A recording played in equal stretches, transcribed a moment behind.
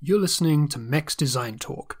You're listening to MEX Design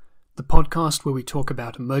Talk, the podcast where we talk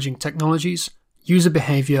about emerging technologies, user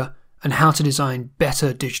behavior, and how to design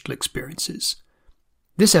better digital experiences.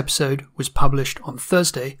 This episode was published on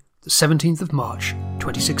Thursday, the 17th of March,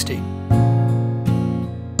 2016.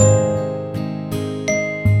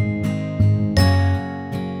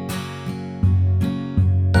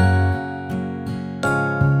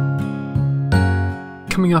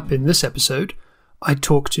 Coming up in this episode, I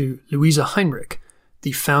talk to Louisa Heinrich,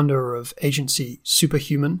 the founder of agency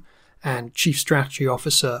Superhuman and Chief Strategy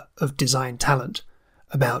Officer of Design Talent,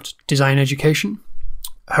 about design education,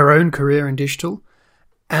 her own career in digital,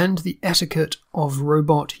 and the etiquette of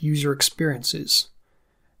robot user experiences.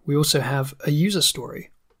 We also have a user story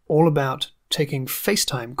all about taking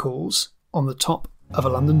FaceTime calls on the top of a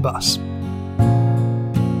London bus.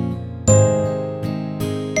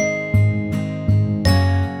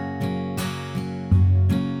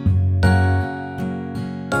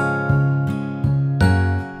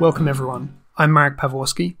 Welcome everyone, I'm Marek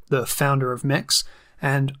Pawłowski, the founder of MEX,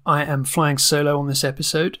 and I am flying solo on this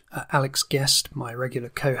episode. Alex Guest, my regular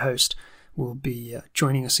co-host, will be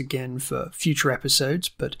joining us again for future episodes,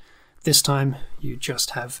 but this time you just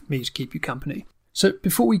have me to keep you company. So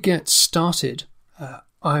before we get started,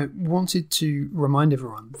 I wanted to remind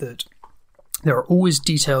everyone that there are always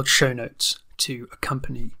detailed show notes to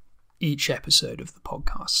accompany each episode of the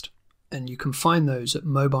podcast. And you can find those at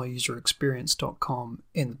mobileuserexperience.com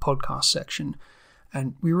in the podcast section.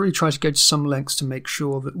 And we really try to go to some lengths to make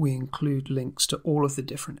sure that we include links to all of the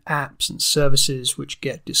different apps and services which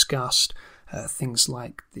get discussed, things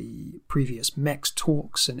like the previous MEX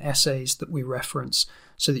talks and essays that we reference,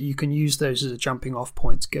 so that you can use those as a jumping off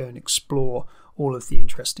point to go and explore all of the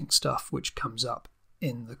interesting stuff which comes up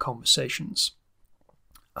in the conversations.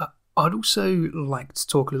 I'd also like to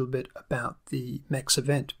talk a little bit about the MEX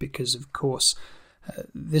event because, of course,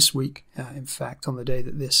 this week, in fact, on the day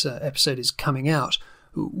that this episode is coming out,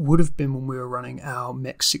 would have been when we were running our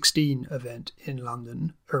MEX 16 event in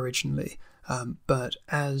London originally. But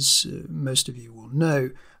as most of you will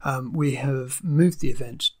know, we have moved the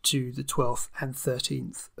event to the 12th and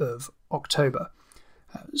 13th of October.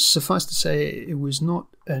 Suffice to say, it was not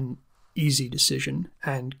an easy decision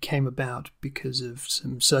and came about because of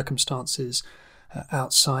some circumstances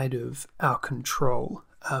outside of our control.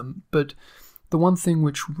 But the one thing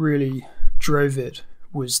which really drove it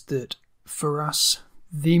was that for us,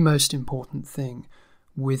 the most important thing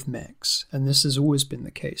with MEX, and this has always been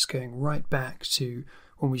the case going right back to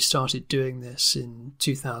when we started doing this in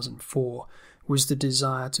 2004, was the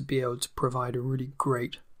desire to be able to provide a really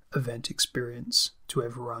great event experience to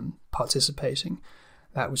everyone participating.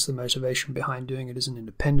 That was the motivation behind doing it as an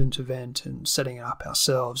independent event and setting it up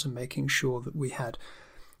ourselves and making sure that we had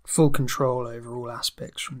full control over all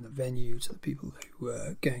aspects, from the venue to the people who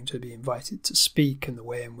were going to be invited to speak and the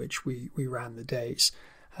way in which we ran the days.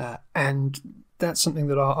 And that's something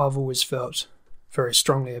that I've always felt very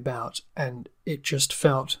strongly about. And it just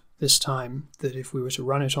felt this time that if we were to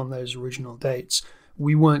run it on those original dates,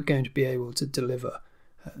 we weren't going to be able to deliver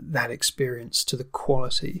that experience to the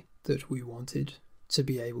quality that we wanted to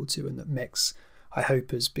be able to, and that MEX, I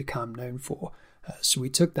hope, has become known for. So we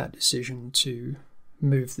took that decision to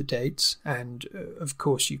move the dates, and of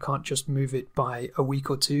course you can't just move it by a week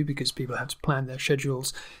or two because people have to plan their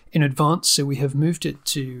schedules in advance, so we have moved it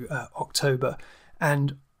to October.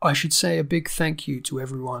 And I should say a big thank you to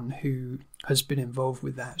everyone who has been involved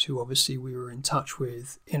with that, who obviously we were in touch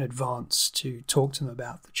with in advance to talk to them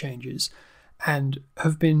about the changes, and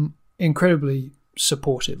have been incredibly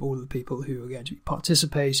supportive. All the people who are going to be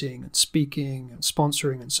participating and speaking and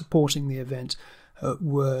sponsoring and supporting the event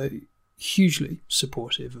were hugely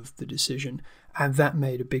supportive of the decision, and that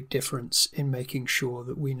made a big difference in making sure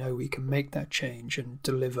that we know we can make that change and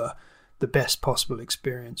deliver the best possible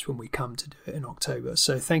experience when we come to do it in October.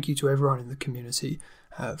 So thank you to everyone in the community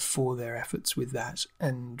for their efforts with that,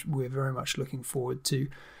 and we're very much looking forward to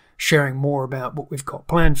sharing more about what we've got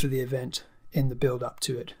planned for the event in the build up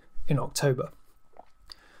to it in October.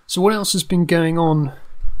 So what else has been going on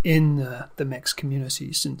in the MEX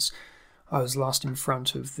community since I was last in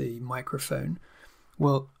front of the microphone?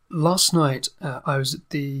 Well, last night I was at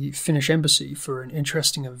the Finnish Embassy for an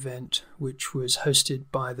interesting event which was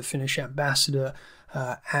hosted by the Finnish ambassador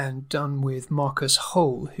and done with Markus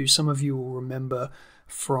Holl, who some of you will remember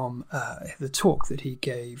from the talk that he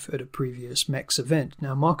gave at a previous MEX event.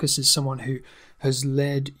 Now, Markus is someone who has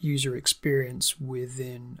led user experience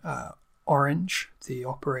within Orange, the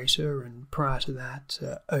operator, and prior to that,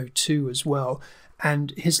 O2 as well.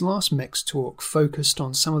 And his last MEX talk focused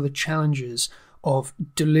on some of the challenges of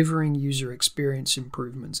delivering user experience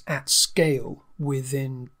improvements at scale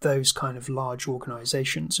within those kind of large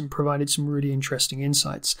organizations and provided some really interesting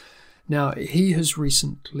insights. Now, he has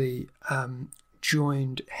recently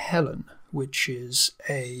joined Helen, which is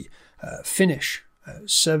a Finnish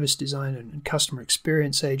service design and customer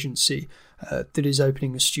experience agency that is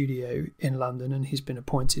opening a studio in London, and he's been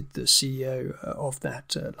appointed the CEO of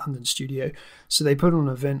that London studio. So they put on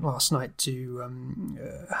an event last night to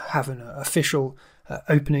have an official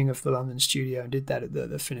opening of the London studio, and did that at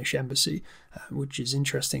the Finnish embassy, which is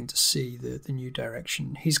interesting to see the new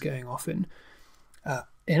direction he's going off in.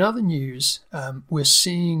 In other news, we're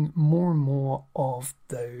seeing more and more of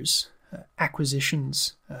those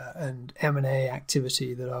acquisitions and M&A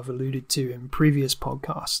activity that I've alluded to in previous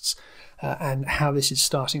podcasts, and how this is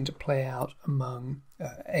starting to play out among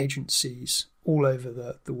agencies all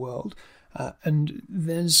over the world. And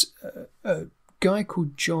there's a guy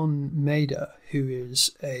called John Mader, who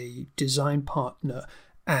is a design partner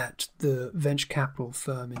at the venture capital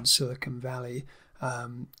firm in Silicon Valley,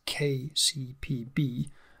 KCPB,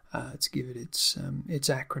 to give it its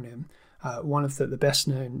acronym. One of the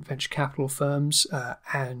best-known venture capital firms,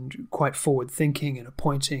 and quite forward-thinking in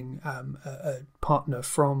appointing a partner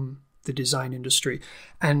from the design industry.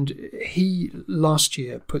 And he last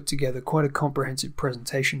year put together quite a comprehensive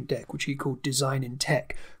presentation deck, which he called Design in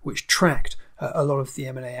Tech, which tracked a lot of the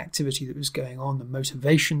M&A activity that was going on, the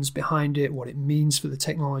motivations behind it, what it means for the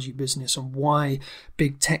technology business, and why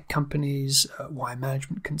big tech companies, why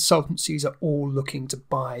management consultancies are all looking to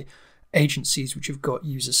buy agencies which have got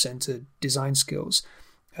user-centered design skills.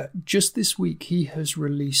 Just this week, he has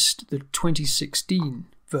released the 2016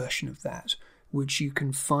 version of that, which you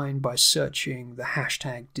can find by searching the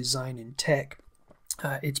hashtag Design in Tech.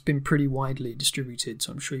 It's been pretty widely distributed,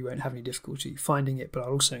 so I'm sure you won't have any difficulty finding it, but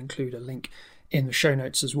I'll also include a link in the show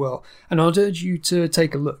notes as well. And I'd urge you to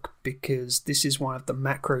take a look, because this is one of the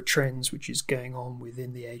macro trends which is going on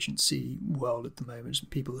within the agency world at the moment, and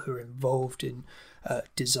people who are involved in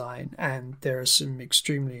design. And there are some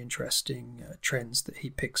extremely interesting trends that he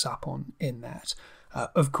picks up on in that.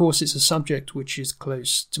 Of course, it's a subject which is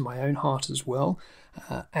close to my own heart as well,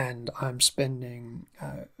 and I'm spending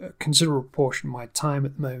a considerable portion of my time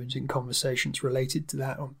at the moment in conversations related to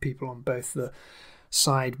that, on people on both the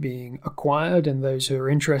side being acquired and those who are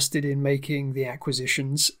interested in making the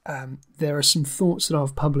acquisitions. There are some thoughts that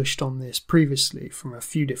I've published on this previously from a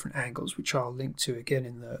few different angles, which I'll link to again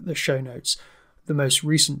in the show notes. The most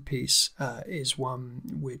recent piece is one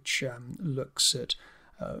which looks at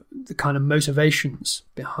the kind of motivations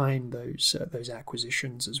behind those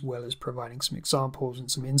acquisitions, as well as providing some examples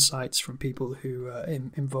and some insights from people who are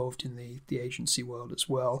involved in the agency world as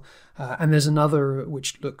well. And there's another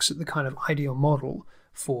which looks at the kind of ideal model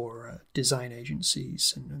for design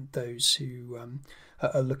agencies and those who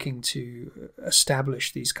are looking to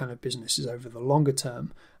establish these kind of businesses over the longer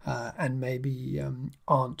term, and maybe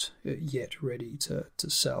aren't yet ready to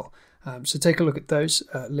sell. So take a look at those.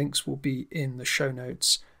 Links will be in the show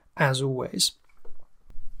notes, as always.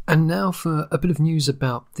 And now for a bit of news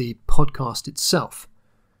about the podcast itself.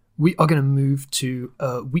 We are going to move to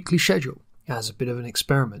a weekly schedule as a bit of an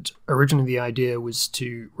experiment. Originally, the idea was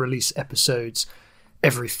to release episodes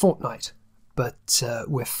every fortnight, but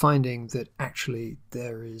we're finding that actually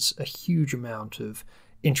there is a huge amount of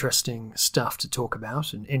interesting stuff to talk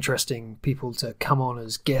about and interesting people to come on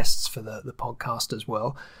as guests for the podcast as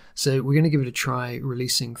well. So we're going to give it a try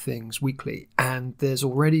releasing things weekly, and there's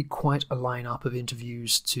already quite a lineup of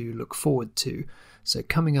interviews to look forward to. So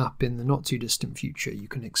coming up in the not too distant future, you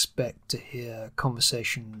can expect to hear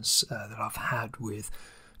conversations that I've had with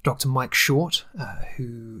Dr. Mike Short,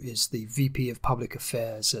 who is the VP of Public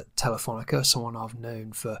Affairs at Telefonica, someone I've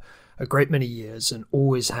known for a great many years and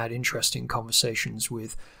always had interesting conversations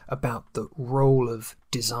with about the role of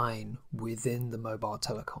design within the mobile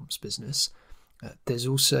telecoms business. There's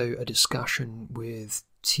also a discussion with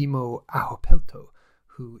Timo Ahopelto,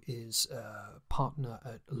 who is a partner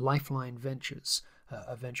at Lifeline Ventures,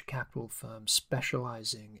 a venture capital firm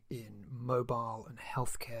specializing in mobile and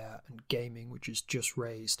healthcare and gaming, which has just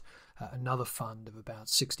raised another fund of about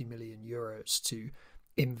 60 million euros to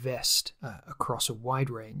invest across a wide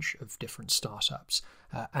range of different startups.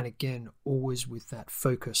 And again, always with that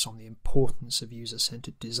focus on the importance of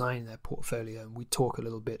user-centered design in their portfolio. And we talk a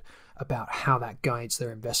little bit about how that guides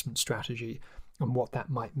their investment strategy and what that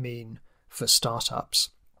might mean for startups.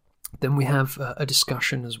 Then we have a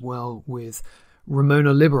discussion as well with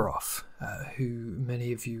Ramona Liberoff, who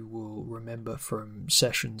many of you will remember from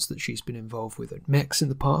sessions that she's been involved with at MEX in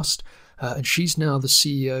the past. And she's now the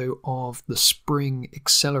CEO of the Spring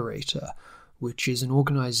Accelerator, which is an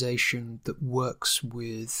organization that works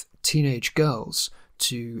with teenage girls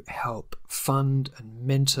to help fund and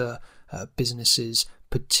mentor businesses,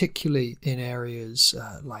 particularly in areas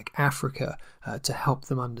like Africa, to help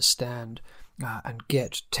them understand and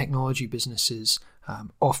get technology businesses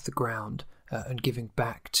off the ground and giving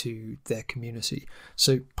back to their community.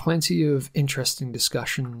 So plenty of interesting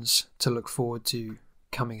discussions to look forward to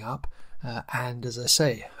coming up. And as I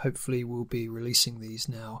say, hopefully we'll be releasing these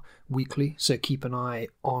now weekly. So keep an eye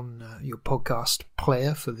on your podcast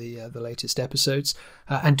player for the latest episodes.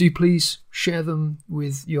 And do please share them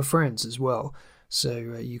with your friends as well. So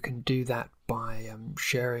you can do that by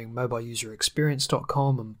sharing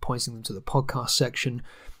mobileuserexperience.com and pointing them to the podcast section.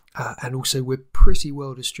 And also we're pretty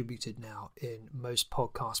well distributed now in most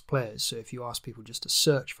podcast players. So if you ask people just to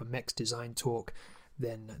search for MEX Design Talk,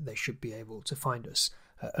 then they should be able to find us.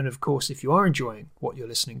 And of course, if you are enjoying what you're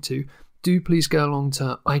listening to, do please go along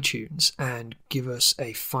to iTunes and give us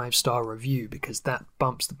a 5-star review, because that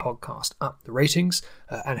bumps the podcast up the ratings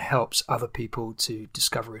and helps other people to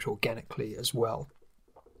discover it organically as well.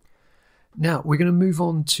 Now, we're going to move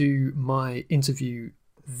on to my interview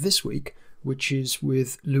this week, which is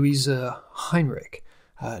with Louisa Heinrich.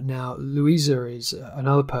 Now, Louisa is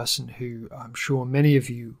another person who I'm sure many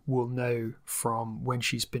of you will know from when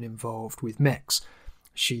she's been involved with MEX.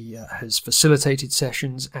 She has facilitated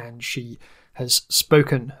sessions and she has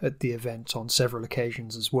spoken at the event on several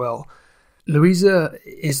occasions as well. Louisa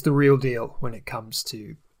is the real deal when it comes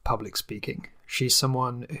to public speaking. She's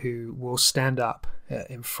someone who will stand up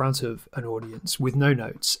in front of an audience with no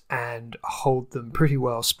notes and hold them pretty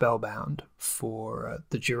well spellbound for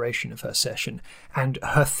the duration of her session. And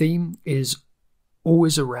her theme is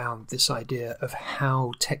always around this idea of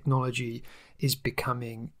how technology is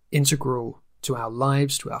becoming integral to our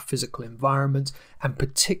lives, to our physical environment, and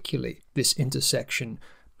particularly this intersection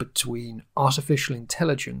between artificial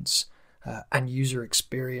intelligence and user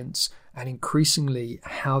experience, and increasingly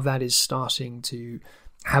how that is starting to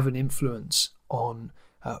have an influence on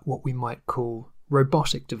what we might call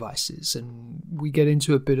robotic devices. And we get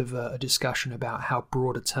into a bit of a discussion about how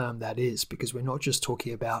broad a term that is, because we're not just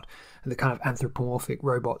talking about the kind of anthropomorphic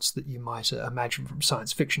robots that you might imagine from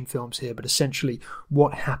science fiction films here, but essentially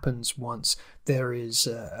what happens once there is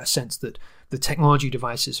a sense that the technology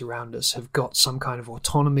devices around us have got some kind of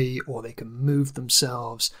autonomy, or they can move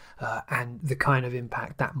themselves, and the kind of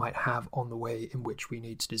impact that might have on the way in which we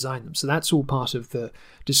need to design them. So that's all part of the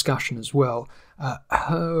discussion as well.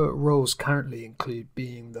 Her roles currently include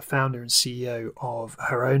being the founder and CEO of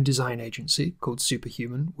her own design agency called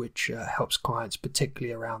Superhuman, which helps clients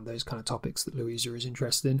particularly around those kind of topics that Louisa is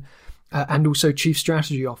interested in, and also Chief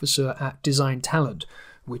Strategy Officer at Design Talent,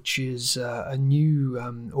 which is a new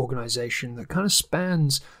organization that kind of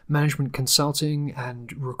spans management consulting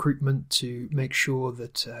and recruitment to make sure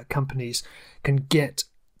that companies can get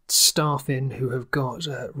staff in who have got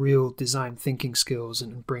real design thinking skills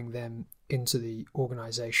and bring them into the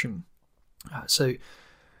organization. So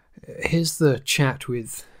here's the chat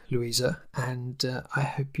with Louisa, and I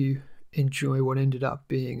hope you enjoy what ended up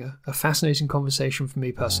being a fascinating conversation for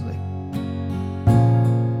me personally.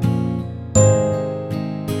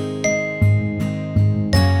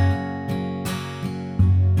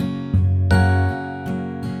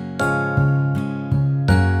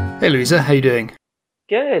 Hey Louisa, how you doing?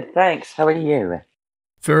 Good, thanks. How are you?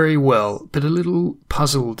 Very well, but a little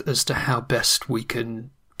puzzled as to how best we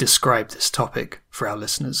can describe this topic for our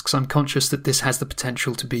listeners, because I'm conscious that this has the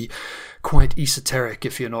potential to be quite esoteric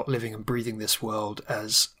if you're not living and breathing this world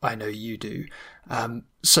as I know you do.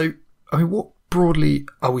 So, what broadly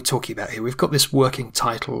are we talking about here? We've got this working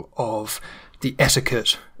title of the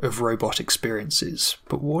etiquette of robot experiences,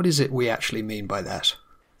 but what is it we actually mean by that?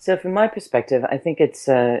 So from my perspective, I think it's,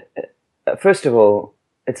 first of all,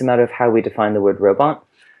 it's a matter of how we define the word robot.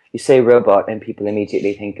 You say robot and people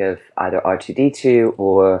immediately think of either R2-D2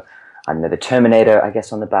 or, I don't know, the Terminator, I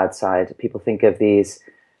guess on the bad side. People think of these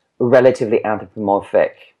relatively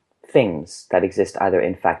anthropomorphic things that exist either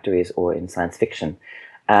in factories or in science fiction.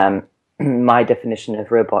 My definition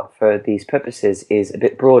of robot for these purposes is a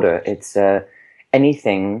bit broader. It's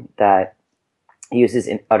anything that uses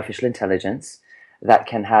artificial intelligence that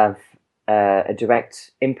can have a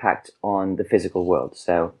direct impact on the physical world.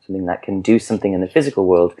 So something that can do something in the physical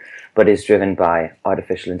world, but is driven by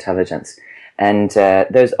artificial intelligence. And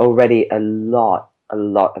there's already a lot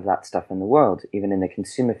of that stuff in the world, even in the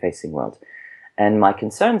consumer-facing world. And my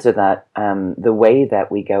concerns are that the way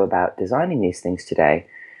that we go about designing these things today,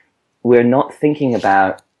 we're not thinking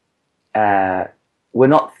about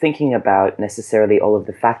necessarily all of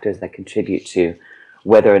the factors that contribute to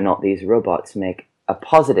whether or not these robots make a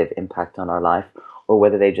positive impact on our life, or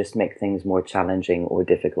whether they just make things more challenging or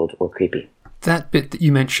difficult or creepy. That bit that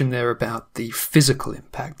you mentioned there about the physical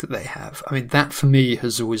impact that they have, I mean, that for me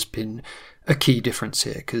has always been a key difference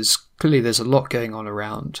here, because clearly there's a lot going on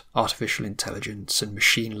around artificial intelligence and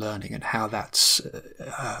machine learning and how that's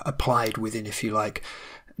applied within, if you like,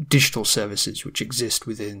 digital services which exist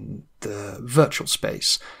within the virtual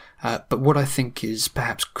space. But what I think is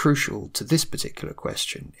perhaps crucial to this particular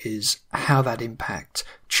question is how that impact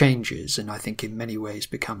changes, and I think in many ways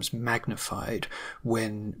becomes magnified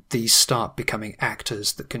when these start becoming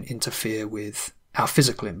actors that can interfere with our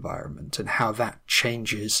physical environment, and how that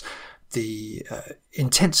changes the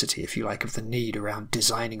intensity, if you like, of the need around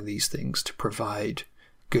designing these things to provide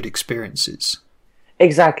good experiences.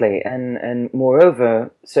 Exactly, and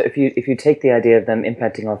moreover, so if you take the idea of them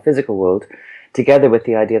impacting our physical world, together with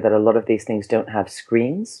the idea that a lot of these things don't have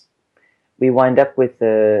screens, we wind up with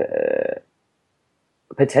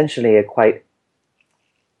potentially a quite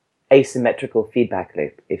asymmetrical feedback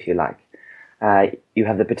loop, if you like. You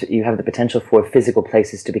have the potential for physical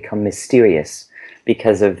places to become mysterious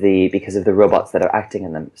because of the robots that are acting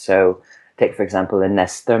in them. So, take for example a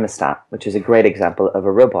Nest thermostat, which is a great example of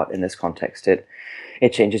a robot in this context.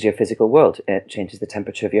 It changes your physical world. It changes the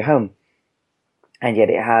temperature of your home, and yet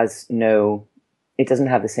it doesn't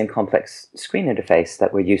have the same complex screen interface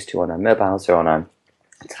that we're used to on our mobiles or on our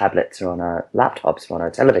tablets or on our laptops or on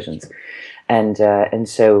our televisions. And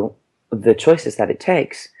so the choices that it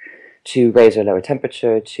takes to raise or lower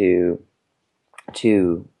temperature, to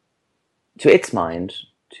its mind,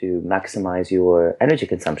 to maximize your energy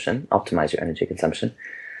consumption, optimize your energy consumption,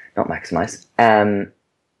 not maximize,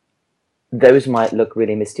 those might look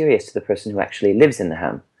really mysterious to the person who actually lives in the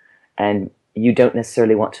home. And you don't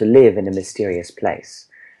necessarily want to live in a mysterious place.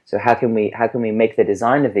 So how can we make the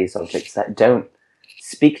design of these objects that don't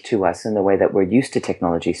speak to us in the way that we're used to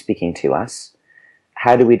technology speaking to us?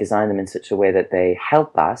 How do we design them in such a way that they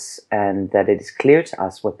help us and that it is clear to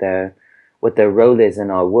us what their role is in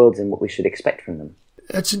our worlds and what we should expect from them?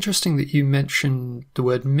 It's interesting that you mentioned the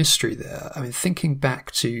word mystery there. I mean, thinking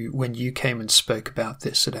back to when you came and spoke about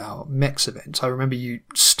this at our MEX event, I remember you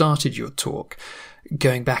started your talk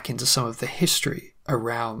going back into some of the history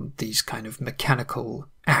around these kind of mechanical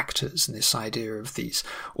actors and this idea of these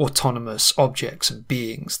autonomous objects and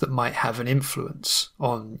beings that might have an influence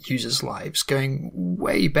on users' lives going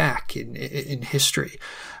way back in history.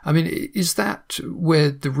 I mean, is that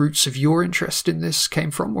where the roots of your interest in this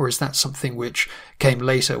came from, or is that something which came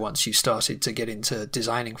later once you started to get into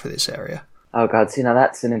designing for this area? Oh God, see, now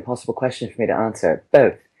that's an impossible question for me to answer.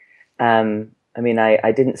 Both. I mean,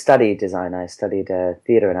 I didn't study design. I studied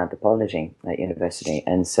theatre and anthropology at university,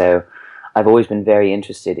 and so I've always been very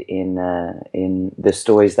interested in the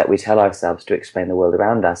stories that we tell ourselves to explain the world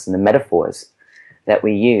around us, and the metaphors that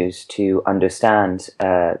we use to understand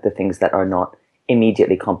the things that are not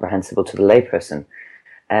immediately comprehensible to the layperson.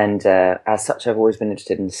 And as such, I've always been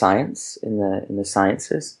interested in science, in the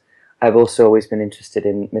sciences. I've also always been interested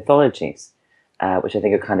in mythologies, which I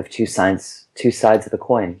think are kind of two sides of a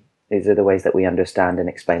coin. These are the ways that we understand and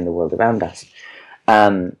explain the world around us.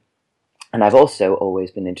 And I've also always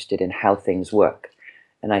been interested in how things work.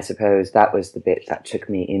 And I suppose that was the bit that took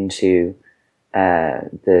me into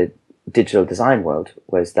the digital design world,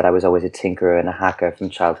 was that I was always a tinkerer and a hacker from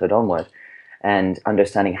childhood onward. And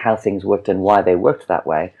understanding how things worked and why they worked that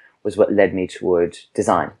way was what led me toward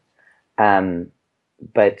design.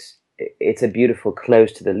 But it's a beautiful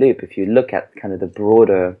close to the loop if you look at kind of the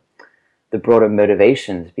broader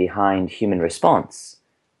motivations behind human response.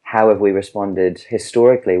 How have we responded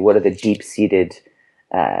historically? What are the deep-seated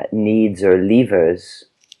needs or levers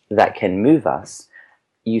that can move us?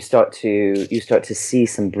 You start to see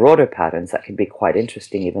some broader patterns that can be quite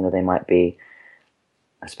interesting, even though they might be,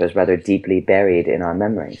 I suppose, rather deeply buried in our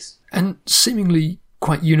memories. And seemingly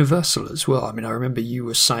quite universal as well. I mean, I remember you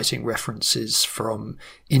were citing references from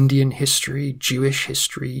Indian history, Jewish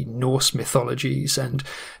history, Norse mythologies, and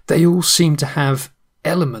they all seem to have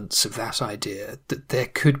elements of that idea that there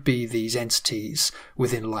could be these entities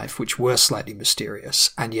within life which were slightly mysterious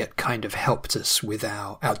and yet kind of helped us with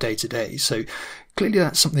our day-to-day. So clearly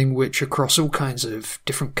that's something which across all kinds of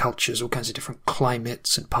different cultures, all kinds of different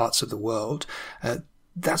climates and parts of the world,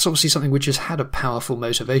 that's obviously something which has had a powerful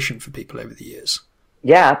motivation for people over the years.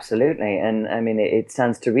 Yeah, absolutely. And I mean, it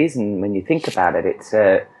stands to reason when you think about it. It's,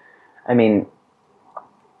 I mean,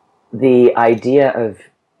 the idea of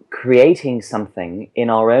creating something in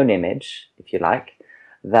our own image, if you like,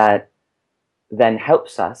 that then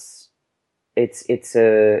helps us.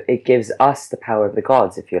 It gives us the power of the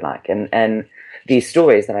gods, if you like. And these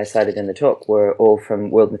stories that I cited in the talk were all from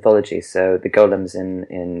world mythology. So the golems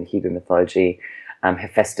in Hebrew mythology,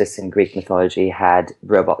 Hephaestus in Greek mythology had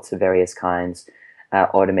robots of various kinds,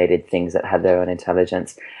 automated things that had their own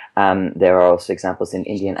intelligence. There are also examples in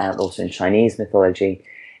Indian and also in Chinese mythology,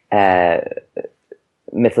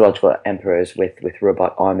 mythological emperors with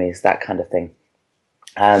robot armies, that kind of thing.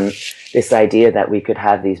 This idea that we could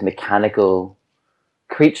have these mechanical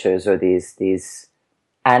creatures, or these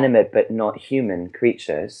animate but not human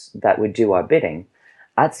creatures that would do our bidding,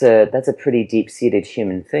 that's a pretty deep-seated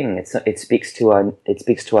human thing. It speaks to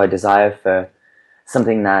our desire for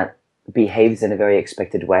something that behaves in a very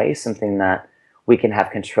expected way, something that we can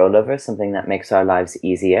have control over, something that makes our lives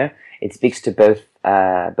easier. It speaks to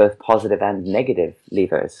both positive and negative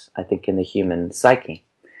levers, I think, in the human psyche.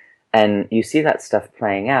 And you see that stuff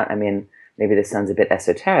playing out. I mean, maybe this sounds a bit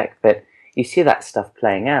esoteric, but you see that stuff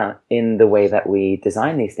playing out in the way that we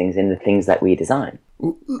design these things, in the things that we design.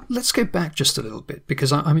 Well, let's go back just a little bit,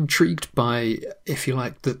 because I'm intrigued by, if you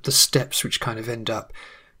like, the steps which kind of end up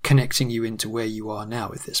connecting you into where you are now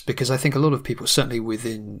with this, because I think a lot of people, certainly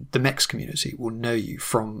within the MEX community, will know you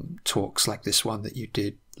from talks like this one that you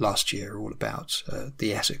did last year, all about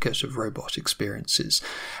the etiquette of robot experiences.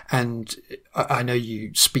 And I know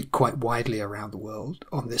you speak quite widely around the world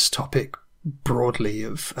on this topic, broadly,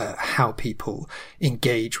 of how people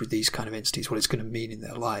engage with these kind of entities, what it's going to mean in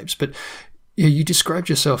their lives. But you described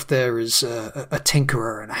yourself there as a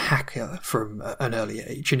tinkerer and a hacker from an early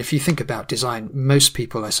age. And if you think about design, most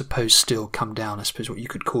people, I suppose, still come down, I suppose, what you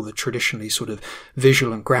could call the traditionally sort of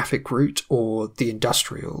visual and graphic route, or the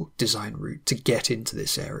industrial design route, to get into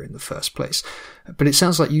this area in the first place. But it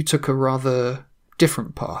sounds like you took a rather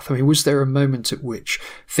different path. I mean, was there a moment at which,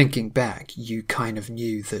 thinking back, you kind of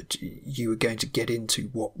knew that you were going to get into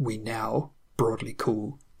what we now broadly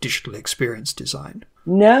call digital experience design?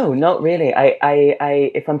 No, not really.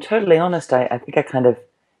 If I'm totally honest, I think I kind of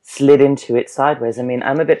slid into it sideways. I mean,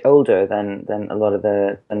 I'm a bit older than a lot of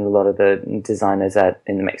the designers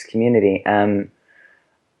in the MEX community. And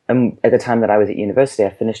at the time that I was at university, I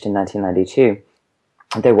finished in 1992.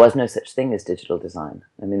 There was no such thing as digital design.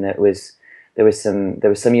 I mean, there was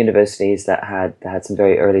some universities that had some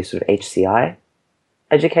very early sort of HCI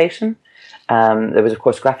education. There was, of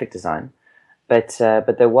course, graphic design. But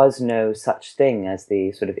there was no such thing as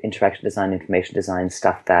the sort of interaction design, information design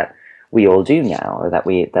stuff that we all do now, or that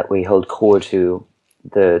we hold core to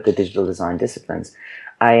the digital design disciplines.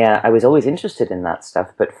 I was always interested in that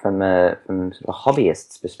stuff, but from sort of a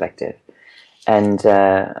hobbyist's perspective. And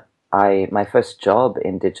my first job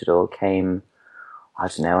in digital came, I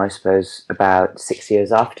don't know, I suppose about 6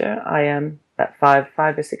 years after about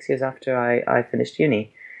 5 or 6 years after I finished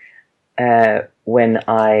uni. When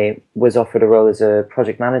I was offered a role as a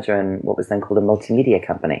project manager in what was then called a multimedia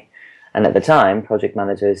company. And at the time, project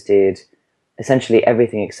managers did essentially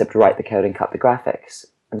everything except write the code and cut the graphics.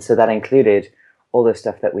 And so that included all the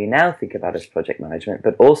stuff that we now think about as project management,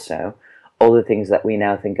 but also all the things that we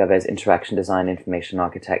now think of as interaction design, information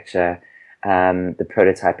architecture, the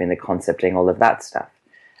prototyping, the concepting, all of that stuff.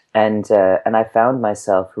 And I found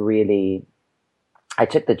myself really, I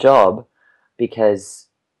took the job because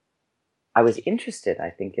I was interested, I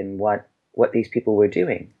think, in what these people were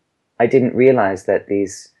doing. I didn't realize that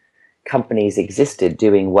these companies existed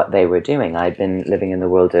doing what they were doing. I'd been living in the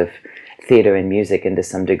world of theater and music, and to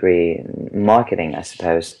some degree marketing, I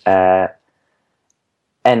suppose. And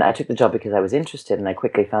I took the job because I was interested, and I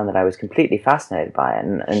quickly found that I was completely fascinated by it.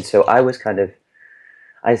 And so I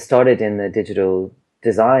started in the digital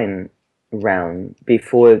design realm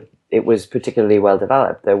before it was particularly well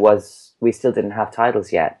developed. We still didn't have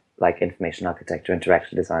titles yet, like information architecture,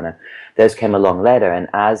 interaction designer. Those came along later, and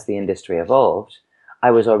as the industry evolved,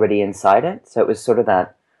 I was already inside it. So it was sort of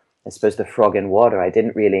that, I suppose, the frog in water. I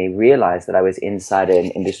didn't really realize that I was inside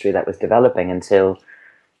an industry that was developing until,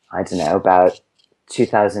 I don't know, about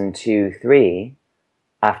 2002-03,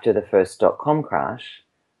 after the first dot-com crash,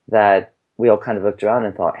 that we all kind of looked around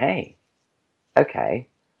and thought, hey, okay,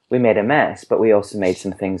 we made a mess, but we also made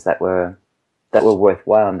some things that were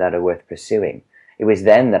worthwhile and that are worth pursuing. It was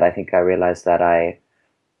then that I think I realized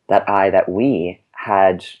that we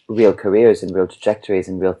had real careers and real trajectories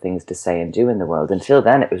and real things to say and do in the world. Until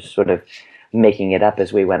then, it was sort of making it up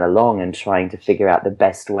as we went along and trying to figure out the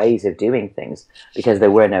best ways of doing things, because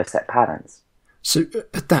there were no set patterns. So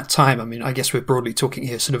at that time, I mean, I guess we're broadly talking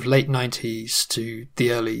here sort of late 90s to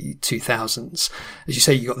the early 2000s. As you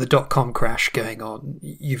say, you got the dot-com crash going on.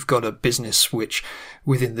 You've got a business which,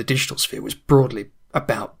 within the digital sphere, was broadly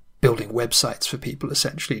about building websites for people.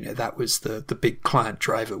 Essentially, that was the big client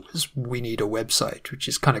driver, was we need a website, which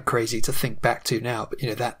is kind of crazy to think back to now, but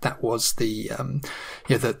that was the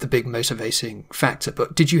the big motivating factor.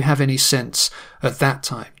 But did you have any sense at that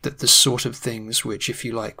time that the sort of things which, if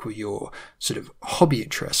you like, were your sort of hobby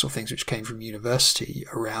interests, or things which came from university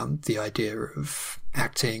around the idea of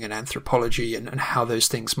acting and anthropology and how those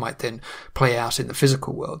things might then play out in the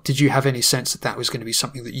physical world, did you have any sense that that was going to be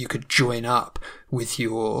something that you could join up with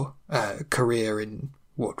your career in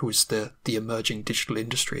what was the emerging digital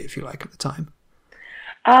industry, if you like, at the time?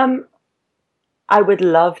 I would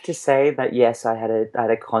love to say that yes, I had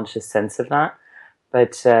a conscious sense of that,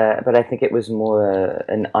 but I think it was more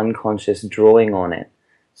an unconscious drawing on it.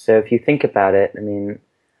 So if you think about it, I mean,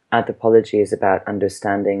 anthropology is about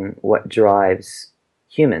understanding what drives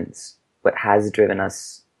humans, what has driven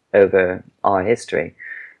us over our history.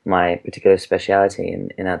 My particular speciality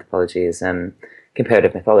in anthropology is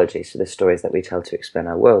comparative mythology, so the stories that we tell to explain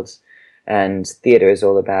our worlds. And theatre is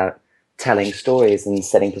all about telling stories and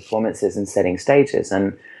setting performances and setting stages.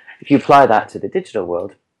 And if you apply that to the digital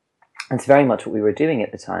world, it's very much what we were doing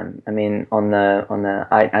at the time. I mean, on the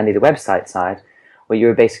Andy the website side, what you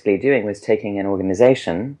were basically doing was taking an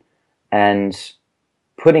organization and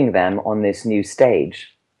putting them on this new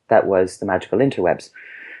stage that was the magical interwebs,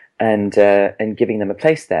 and giving them a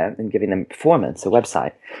place there and giving them a performance, a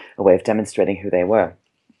website, a way of demonstrating who they were.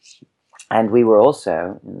 And we were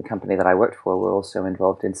also, in the company that I worked for, were also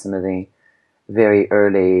involved in some of the very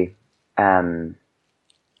early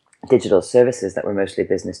digital services that were mostly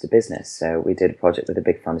business to business. So we did a project with a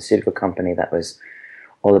big pharmaceutical company that was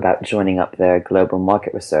all about joining up their global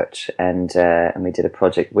market research, and we did a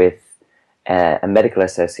project with a medical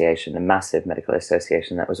association, a massive medical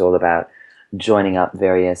association that was all about joining up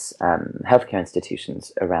various healthcare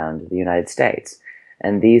institutions around the United States.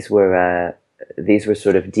 And these were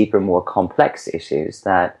sort of deeper, more complex issues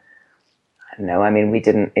that, I don't know, I mean, we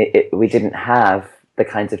didn't have the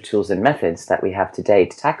kinds of tools and methods that we have today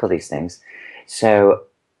to tackle these things. So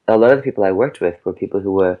a lot of the people I worked with were people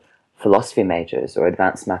who were philosophy majors or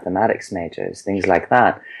advanced mathematics majors, things like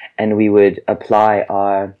that. And we would apply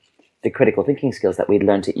the critical thinking skills that we'd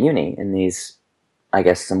learned at uni in these, I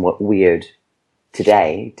guess, somewhat weird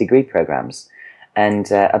today degree programs,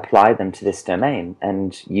 and apply them to this domain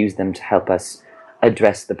and use them to help us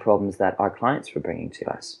address the problems that our clients were bringing to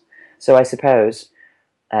us. So I suppose,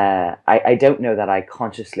 I don't know that I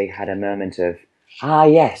consciously had a moment of,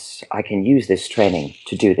 yes, I can use this training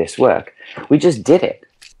to do this work. We just did it.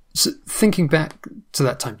 So thinking back to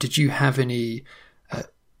that time, did you have any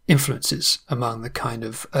influences among the kind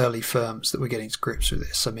of early firms that were getting to grips with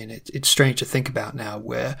this? I mean, it's strange to think about now,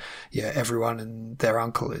 where everyone and their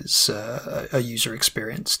uncle is a user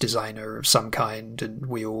experience designer of some kind, and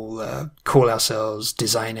we all call ourselves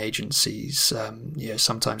design agencies,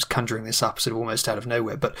 sometimes conjuring this up sort of almost out of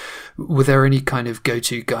nowhere. But were there any kind of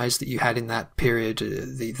go-to guys that you had in that period,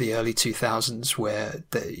 the early 2000s, where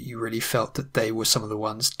you really felt that they were some of the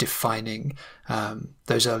ones defining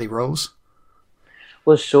those early roles?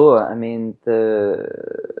 Well, sure. I mean, there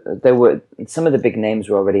were some of the big names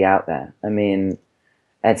were already out there. I mean,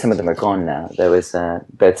 and some of them are gone now. There was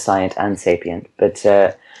both Scient and Sapient, but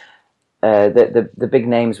the big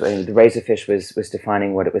names were, the Razorfish was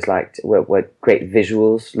defining what it was like, what great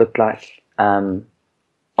visuals looked like on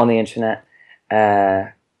the internet.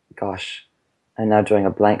 Gosh, I'm now drawing a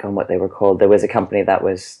blank on what they were called. There was a company that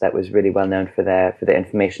was really well known for their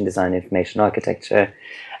information design, information architecture.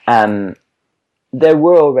 There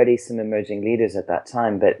were already some emerging leaders at that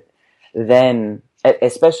time, but then,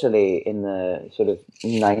 especially in the sort of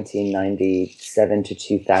 1997 to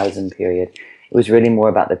 2000 period, it was really more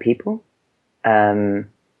about the people,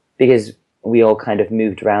 because we all kind of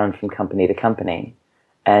moved around from company to company,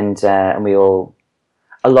 and we all,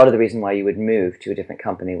 a lot of the reason why you would move to a different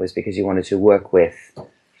company was because you wanted to work with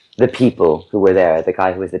the people who were there, the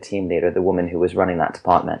guy who was the team leader, the woman who was running that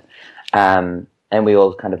department. And we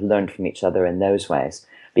all kind of learned from each other in those ways,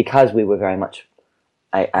 because we were very much,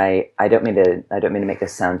 I don't mean to make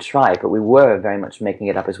this sound trite, but we were very much making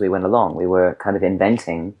it up as we went along. We were kind of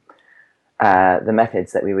inventing the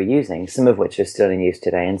methods that we were using, some of which are still in use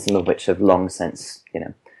today, and some of which have long since,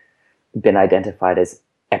 been identified as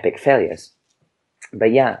epic failures.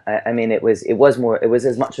 But yeah, I mean, it was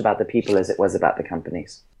as much about the people as it was about the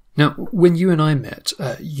companies. Now, when you and I met,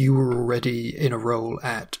 you were already in a role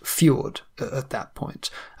at Fjord at that point.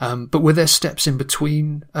 But were there steps in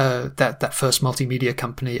between that first multimedia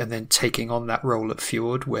company and then taking on that role at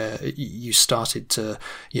Fjord, where you started to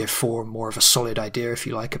form more of a solid idea, if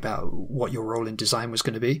you like, about what your role in design was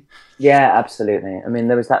going to be? Yeah, absolutely. I mean,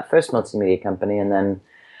 there was that first multimedia company, and then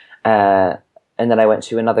And then I went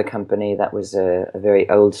to another company that was a very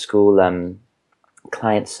old school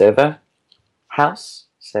client server house.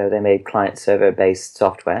 So they made client server based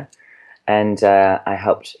software. And I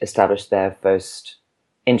helped establish their first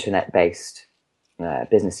internet based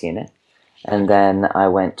business unit. And then I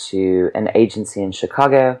went to an agency in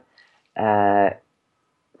Chicago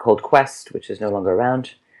called Quest, which is no longer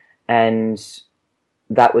around. And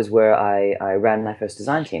that was where I ran my first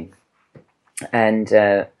design team. And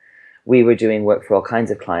we were doing work for all kinds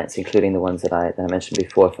of clients, including the ones that I mentioned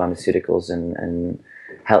before, pharmaceuticals and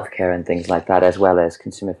healthcare and things like that, as well as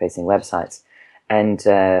consumer-facing websites. And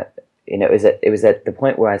it was at the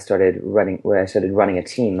point where I started running a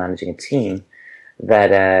team, managing a team,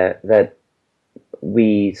 that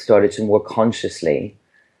we started to more consciously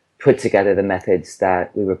put together the methods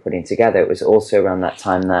that we were putting together. It was also around that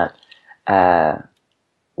time that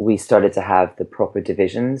we started to have the proper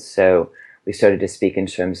divisions. So we started to speak in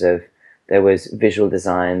terms of, there was visual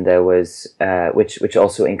design, there was which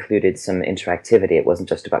also included some interactivity. It wasn't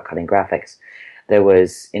just about cutting graphics. There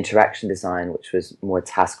was interaction design, which was more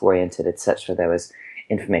task oriented, etc. There was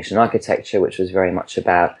information architecture, which was very much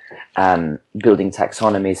about building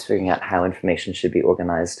taxonomies, figuring out how information should be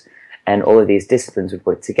organized, and all of these disciplines would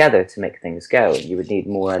work together to make things go. You would need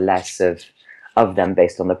more or less of them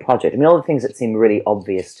based on the project. I mean, all the things that seem really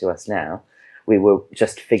obvious to us now, we were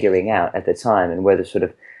just figuring out at the time, and where the sort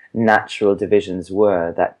of natural divisions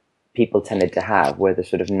were that people tended to have, where the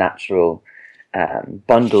sort of natural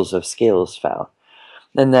bundles of skills fell.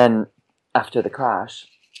 And then after the crash,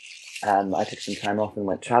 I took some time off and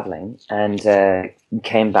went traveling, and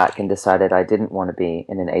came back and decided I didn't want to be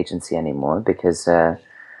in an agency anymore, because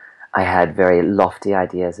I had very lofty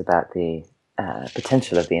ideas about the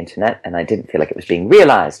potential of the internet, and I didn't feel like it was being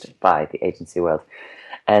realized by the agency world.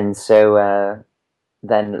 And so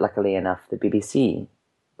then, luckily enough, the BBC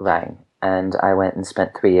rang, and I went and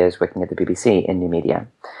spent 3 years working at the BBC in new media.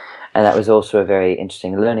 And that was also a very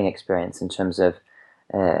interesting learning experience in terms of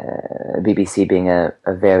BBC being a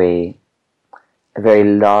very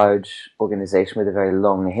large organization with a very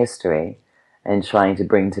long history, and trying to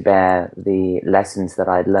bring to bear the lessons that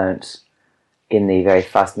I'd learnt in the very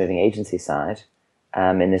fast-moving agency side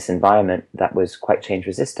in this environment that was quite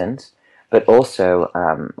change-resistant, but also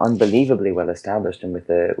unbelievably well-established, and with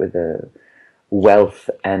a wealth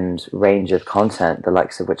and range of content, the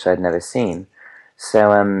likes of which I'd never seen.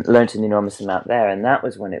 So learned an enormous amount there, and that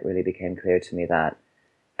was when it really became clear to me that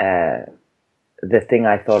the thing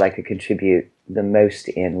I thought I could contribute the most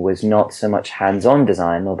in was not so much hands-on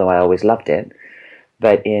design, although I always loved it,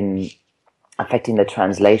 but in affecting the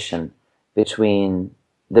translation between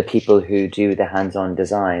the people who do the hands-on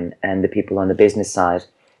design and the people on the business side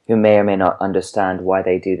who may or may not understand why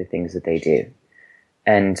they do the things that they do.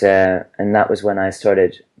 And that was when I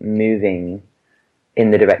started moving in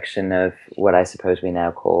the direction of what I suppose we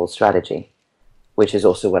now call strategy, which is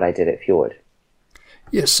also what I did at Fjord.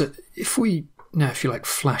 Yes, so if we now, if you like,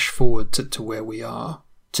 flash forward to where we are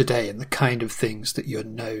today and the kind of things that you're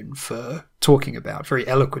known for talking about, very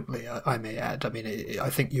eloquently, I may add. I mean, I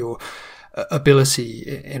think your ability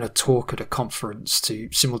in a talk at a conference to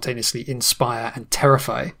simultaneously inspire and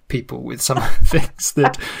terrify people with some of the things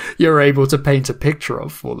that you're able to paint a picture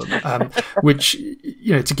of for them, which,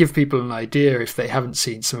 to give people an idea, if they haven't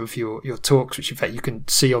seen some of your talks, which in fact you can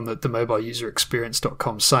see on the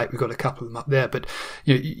mobileuserexperience.com site, we've got a couple of them up there, but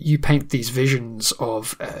you paint these visions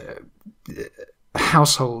of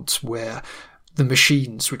households where the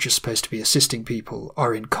machines which are supposed to be assisting people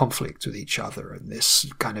are in conflict with each other, and this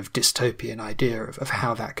kind of dystopian idea of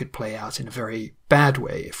how that could play out in a very bad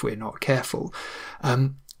way if we're not careful.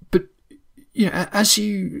 But as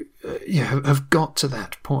you have got to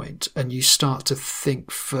that point and you start to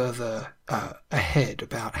think further ahead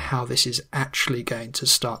about how this is actually going to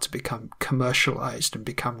start to become commercialized and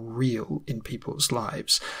become real in people's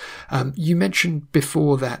lives. You mentioned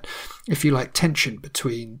before that, if you like, tension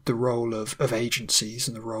between the role of agencies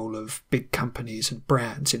and the role of big companies and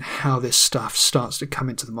brands in how this stuff starts to come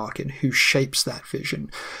into the market and who shapes that vision.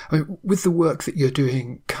 I mean, with the work that you're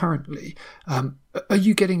doing currently, are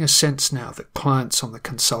you getting a sense now that clients on the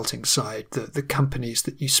consulting side, the companies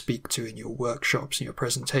that you speak to in your workshops and your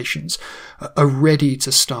presentations, are ready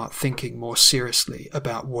to start thinking more seriously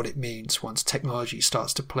about what it means once technology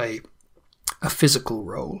starts to play a physical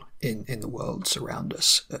role in the worlds around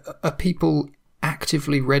us? Are people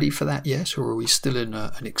actively ready for that yet, or are we still in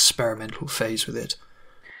an experimental phase with it?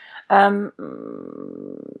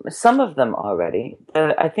 Some of them are ready.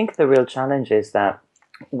 I think the real challenge is that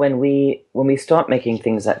when we start making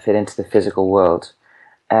things that fit into the physical world,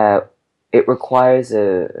 it requires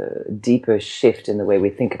a deeper shift in the way we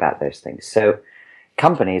think about those things. So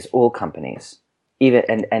companies, all companies, even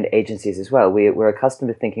and agencies as well, we're accustomed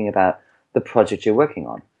to thinking about the project you're working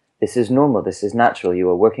on. This is normal. This is natural. You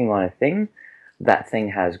are working on a thing. That thing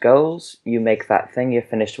has goals. You make that thing. You're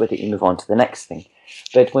finished with it. You move on to the next thing.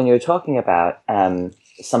 But when you're talking about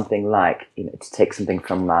something like, to take something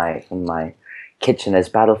from my kitchen as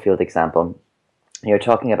battlefield example, you're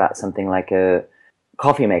talking about something like a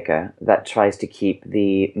coffee maker that tries to keep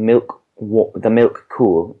the milk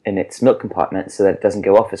cool in its milk compartment so that it doesn't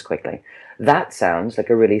go off as quickly. That sounds like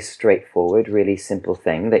a really straightforward, really simple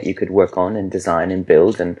thing that you could work on and design and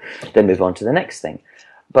build and then move on to the next thing.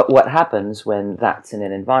 But what happens when that's in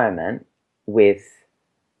an environment with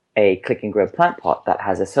a click and grow plant pot that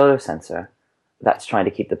has a solar sensor that's trying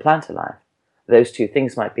to keep the plant alive? Those two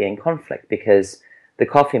things might be in conflict, because the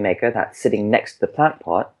coffee maker that's sitting next to the plant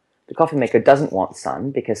pot, the coffee maker doesn't want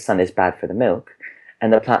sun because sun is bad for the milk,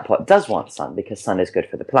 and the plant pot does want sun because sun is good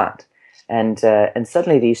for the plant. And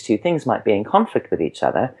suddenly these two things might be in conflict with each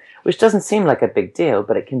other, which doesn't seem like a big deal,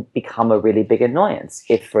 but it can become a really big annoyance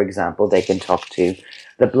if, for example, they can talk to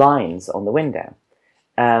the blinds on the window.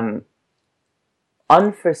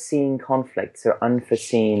 Unforeseen conflicts or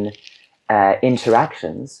unforeseen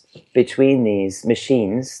interactions between these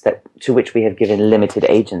machines to which we have given limited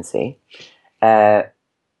agency,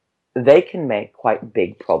 they can make quite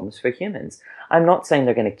big problems for humans. I'm not saying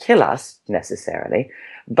they're going to kill us necessarily,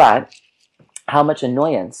 but how much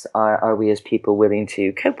annoyance are we as people willing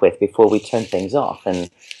to cope with before we turn things off and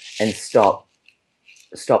stop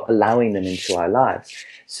allowing them into our lives?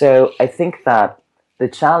 So I think that the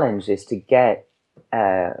challenge is to get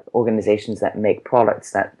organizations that make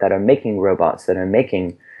products, that are making robots, that are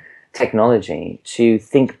making technology, to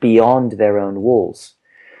think beyond their own walls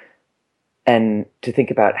and to think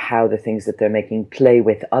about how the things that they're making play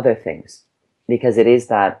with other things. Because it is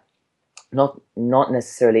that not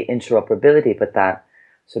necessarily interoperability, but that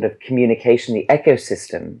sort of communication, the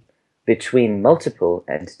ecosystem between multiple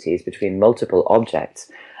entities, between multiple objects,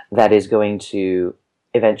 that is going to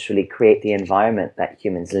eventually create the environment that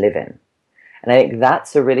humans live in. And I think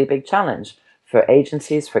that's a really big challenge for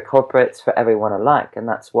agencies, for corporates, for everyone alike. And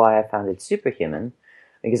that's why I founded Superhuman,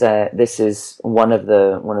 because this is one of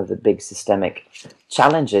the big systemic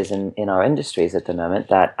challenges in our industries at the moment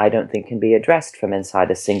that I don't think can be addressed from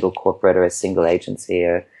inside a single corporate or a single agency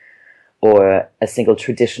or a single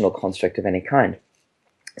traditional construct of any kind.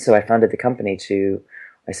 So I founded the company to,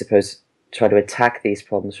 I suppose, try to attack these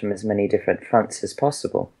problems from as many different fronts as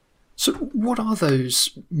possible. So what are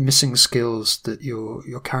those missing skills that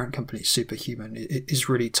your current company, Superhuman, is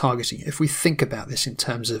really targeting? If we think about this in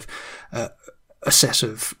terms of a set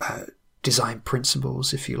of design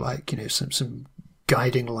principles, if you like, some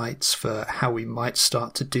guiding lights for how we might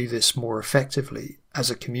start to do this more effectively as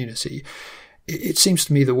a community, it seems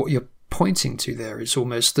to me that what you're pointing to there is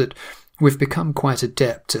almost that we've become quite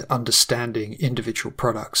adept at understanding individual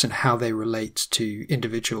products and how they relate to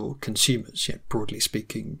individual consumers. Broadly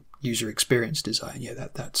speaking, user experience design,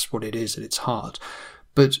 that's what it is at its heart.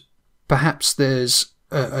 But perhaps there's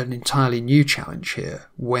an entirely new challenge here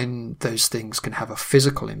when those things can have a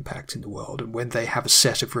physical impact in the world and when they have a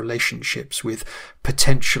set of relationships with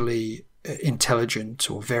potentially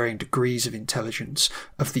intelligent or varying degrees of intelligence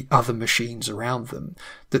of the other machines around them,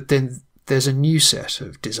 that then there's a new set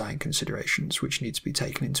of design considerations which need to be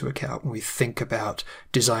taken into account when we think about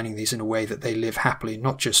designing these in a way that they live happily,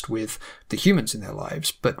 not just with the humans in their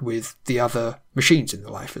lives, but with the other machines in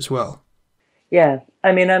their life as well. Yeah,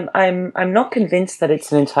 I mean, I'm not convinced that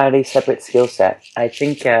it's an entirely separate skill set. I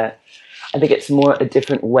think it's more a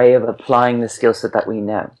different way of applying the skill set that we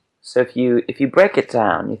know. So if you break it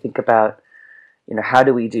down, you think about, how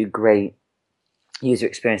do we do great user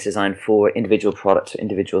experience design for individual products or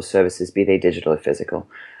individual services, be they digital or physical.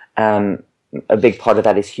 A big part of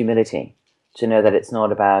that is humility, to know that it's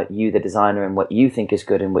not about you, the designer, and what you think is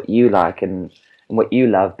good and what you like and what you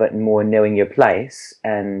love, but more knowing your place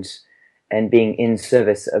and being in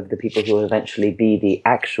service of the people who will eventually be the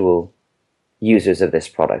actual users of this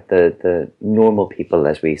product, the normal people,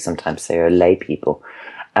 as we sometimes say, or lay people.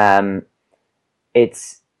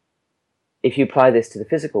 If you apply this to the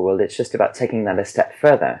physical world, it's just about taking that a step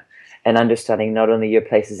further and understanding not only your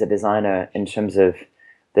place as a designer in terms of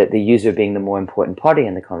the user being the more important party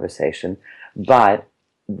in the conversation, but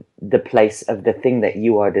the place of the thing that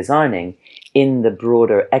you are designing in the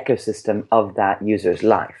broader ecosystem of that user's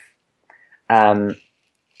life,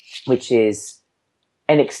 which is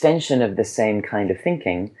an extension of the same kind of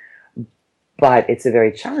thinking, but it's a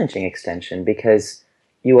very challenging extension because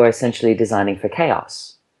you are essentially designing for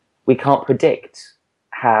chaos. We can't predict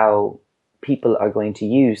how people are going to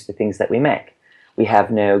use the things that we make. We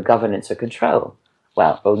have no governance or control.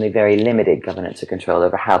 Well, only very limited governance or control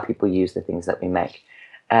over how people use the things that we make.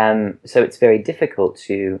 So it's very difficult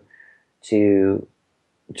to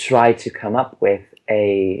try to come up with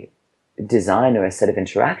a design or a set of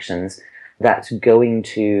interactions that's going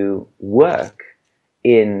to work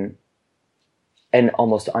in an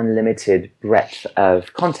almost unlimited breadth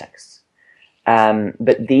of contexts.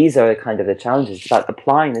 But these are kind of the challenges about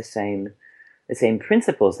applying the same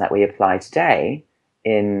principles that we apply today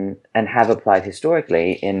and have applied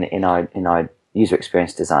historically in our user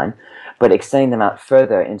experience design, but extending them out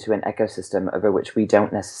further into an ecosystem over which we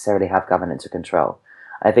don't necessarily have governance or control.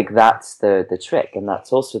 I think that's the trick, and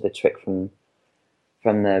that's also the trick from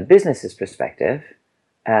the business's perspective,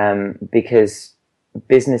 because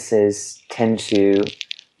businesses tend to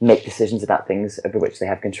make decisions about things over which they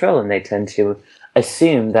have control, and they tend to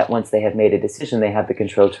assume that once they have made a decision, they have the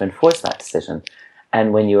control to enforce that decision.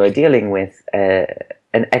 And when you are dealing with an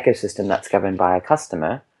ecosystem that's governed by a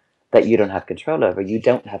customer that you don't have control over, you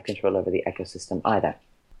don't have control over the ecosystem either.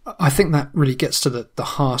 I think that really gets to the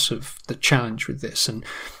heart of the challenge with this. And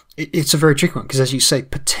it's a very tricky one because, as you say,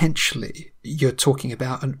 potentially you're talking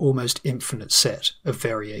about an almost infinite set of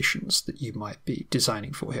variations that you might be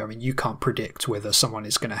designing for here. I mean, you can't predict whether someone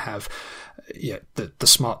is going to have the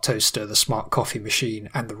smart toaster, the smart coffee machine,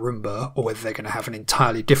 and the Roomba, or whether they're going to have an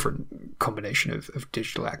entirely different combination of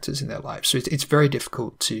digital actors in their lives. So it's very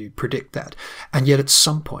difficult to predict that. And yet at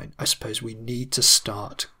some point, I suppose we need to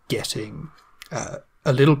start getting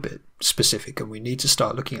a little bit specific, and we need to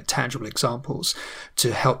start looking at tangible examples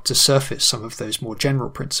to help to surface some of those more general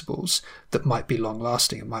principles that might be long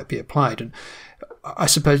lasting and might be applied. And I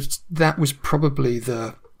suppose that was probably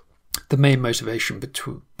the main motivation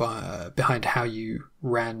behind how you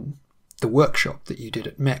ran the workshop that you did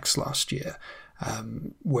at MEX last year,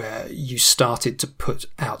 where you started to put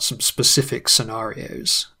out some specific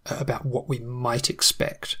scenarios about what we might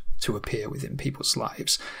expect to appear within people's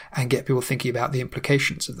lives and get people thinking about the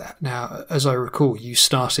implications of that. Now, as I recall, you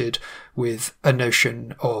started with a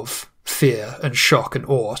notion of fear and shock and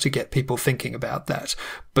awe to get people thinking about that.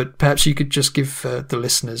 But perhaps you could just give the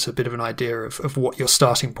listeners a bit of an idea of what your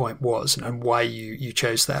starting point was and why you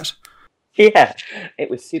chose that. Yeah,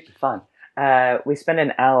 it was super fun. We spent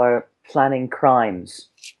an hour planning crimes.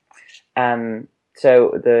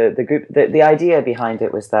 So the group, the idea behind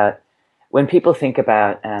it was that when people think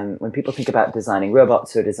about designing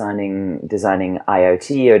robots or designing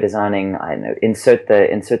IoT or designing, I don't know, insert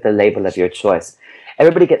the label of your choice,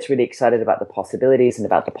 everybody gets really excited about the possibilities and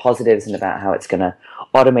about the positives and about how it's going to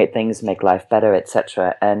automate things, make life better,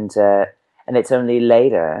 etc. And it's only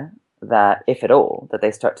later that, if at all, that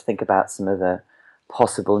they start to think about some of the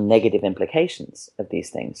possible negative implications of these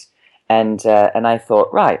things. And I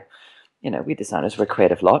thought, right, we designers were a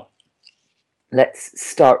creative lot. Let's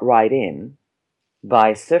start right in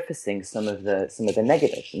by surfacing some of the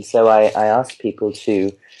negatives. And so I asked people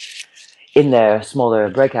to, in their smaller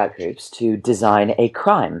breakout groups, to design a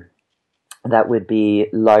crime that would be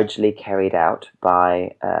largely carried out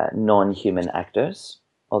by non-human actors,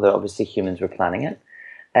 although obviously humans were planning it,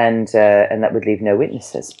 and that would leave no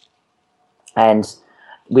witnesses. And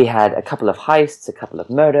we had a couple of heists, a couple of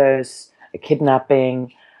murders, a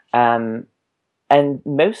kidnapping, and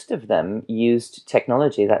most of them used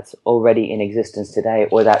technology that's already in existence today,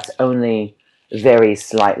 or that's only very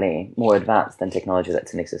slightly more advanced than technology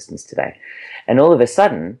that's in existence today. And all of a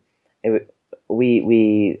sudden,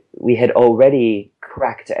 we had already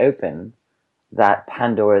cracked open that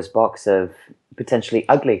Pandora's box of potentially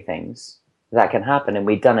ugly things that can happen, and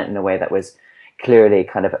we'd done it in a way that was clearly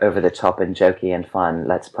kind of over the top and jokey and fun.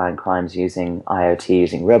 Let's plan crimes using IoT,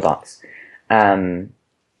 using robots.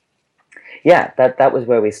 Yeah, that was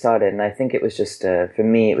where we started, and I think it was just, for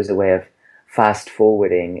me, it was a way of fast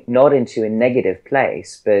forwarding, not into a negative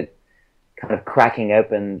place, but kind of cracking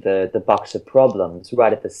open the box of problems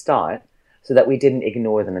right at the start so that we didn't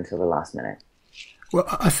ignore them until the last minute. Well,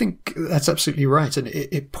 I think that's absolutely right, and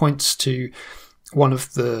it points to one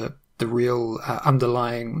of the real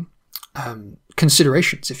underlying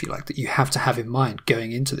considerations, if you like, that you have to have in mind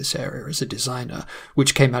going into this area as a designer,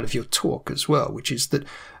 which came out of your talk as well, which is that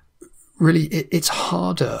really it's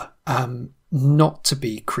harder not to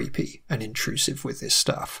be creepy and intrusive with this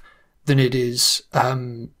stuff than it is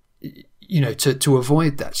to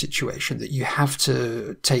avoid that situation, that you have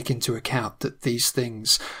to take into account that these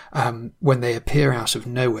things, when they appear out of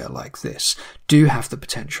nowhere like this, do have the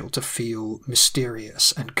potential to feel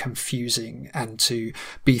mysterious and confusing and to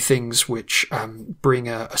be things which bring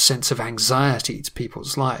a sense of anxiety to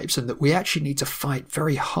people's lives, and that we actually need to fight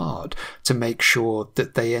very hard to make sure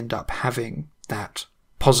that they end up having that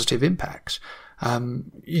positive impact.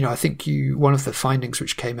 I think one of the findings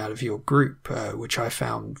which came out of your group, which I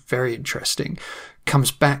found very interesting,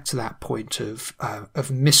 comes back to that point of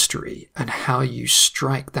mystery and how you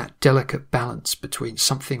strike that delicate balance between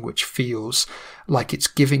something which feels like it's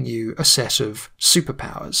giving you a set of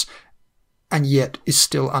superpowers and yet is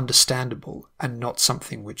still understandable and not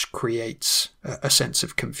something which creates a sense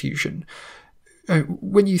of confusion.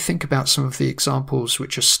 When you think about some of the examples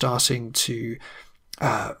which are starting to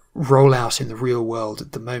roll out in the real world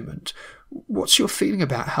at the moment, what's your feeling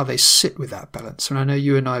about how they sit with that balance? And I know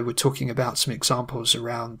you and I were talking about some examples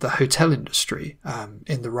around the hotel industry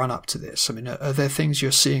in the run-up to this. I mean, are there things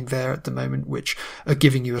you're seeing there at the moment which are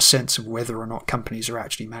giving you a sense of whether or not companies are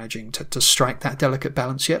actually managing to strike that delicate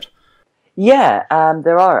balance yet? Yeah,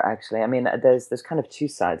 there are actually. I mean, there's kind of two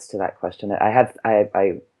sides to that question.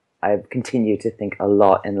 I've continued to think a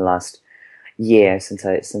lot in the last year since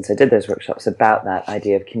I did those workshops about that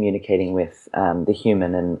idea of communicating with the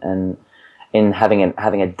human and in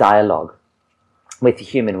having a dialogue with the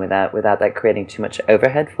human without that creating too much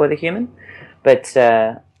overhead for the human. But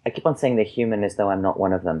I keep on saying the human as though I'm not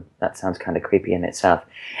one of them. That sounds kind of creepy in itself.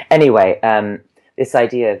 Anyway, this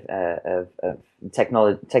idea of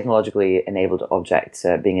technologically enabled objects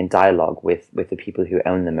being in dialogue with the people who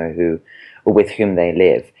own them or with whom they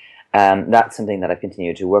live. That's something that I've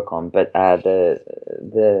continued to work on. But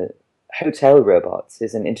the hotel robots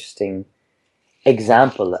is an interesting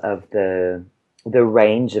example of the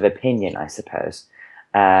range of opinion, I suppose.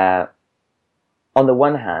 On the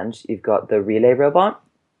one hand, you've got the relay robot,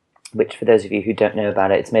 which, for those of you who don't know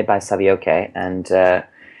about it, it's made by Savioke, and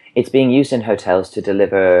it's being used in hotels to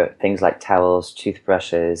deliver things like towels,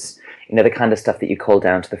 toothbrushes, the kind of stuff that you call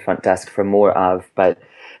down to the front desk for more of, but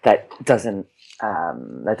that doesn't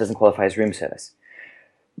qualify as room service.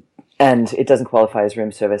 And it doesn't qualify as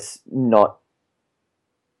room service not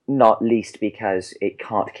least because it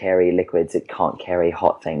can't carry liquids, it can't carry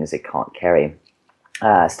hot things, it can't carry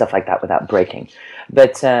stuff like that without breaking.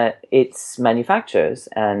 But its manufacturers,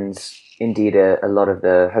 and indeed a lot of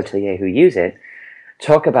the hoteliers who use it,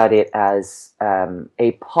 talk about it as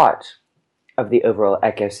a part of the overall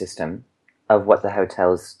ecosystem of what the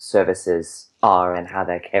hotel's services are and how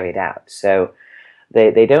they're carried out. So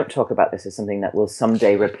they don't talk about this as something that will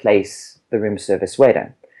someday replace the room service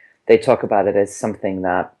waiter. They talk about it as something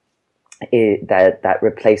that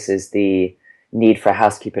replaces the need for a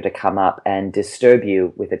housekeeper to come up and disturb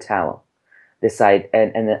you with a towel.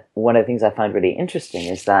 One of the things I find really interesting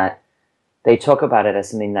is that they talk about it as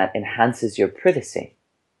something that enhances your privacy.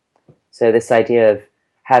 So this idea of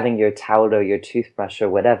having your towel or your toothbrush or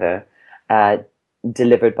whatever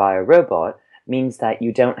delivered by a robot means that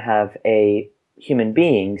you don't have a human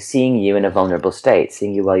being seeing you in a vulnerable state,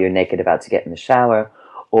 seeing you while you're naked about to get in the shower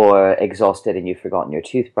or exhausted and you've forgotten your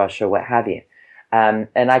toothbrush or what have you. And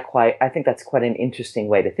I think that's quite an interesting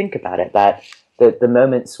way to think about it, that the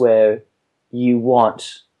moments where you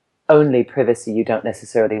want only privacy, you don't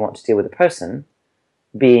necessarily want to deal with a person,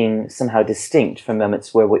 being somehow distinct from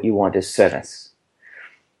moments where what you want is service.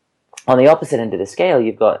 On the opposite end of the scale,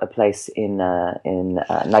 you've got a place in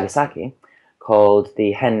Nagasaki called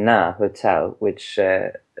the Henna Hotel, which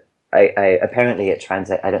apparently it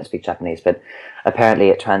translates, I don't speak Japanese, but apparently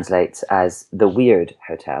it translates as the weird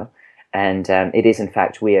hotel. And it is in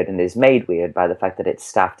fact weird, and is made weird by the fact that it's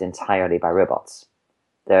staffed entirely by robots.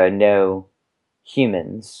 There are no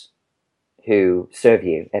humans who serve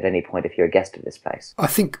you at any point if you're a guest of this place. I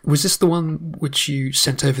think, was this the one which you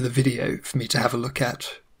sent over the video for me to have a look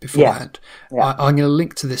at beforehand? Yeah. I'm going to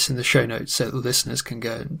link to this in the show notes so that the listeners can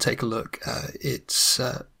go and take a look. It's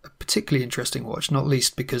a particularly interesting watch, not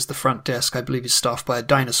least because the front desk, I believe, is staffed by a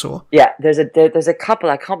dinosaur. Yeah, there's a couple.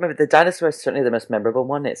 I can't remember. The dinosaur is certainly the most memorable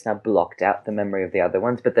one. It's now blocked out the memory of the other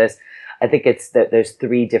ones, but there's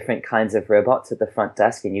 3 different kinds of robots at the front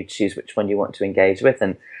desk, and you choose which one you want to engage with,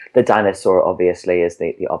 and the dinosaur obviously is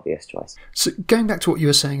the obvious choice. So going back to what you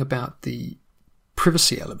were saying about the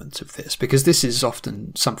privacy element of this, because this is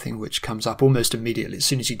often something which comes up almost immediately as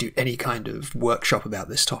soon as you do any kind of workshop about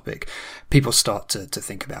this topic. People start to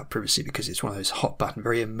think about privacy because it's one of those hot button,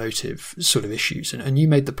 very emotive sort of issues. And you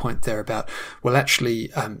made the point there about, well,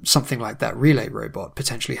 actually, something like that relay robot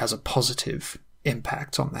potentially has a positive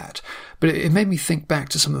impact on that. But it made me think back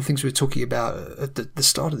to some of the things we were talking about at the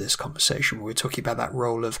start of this conversation, where we were talking about that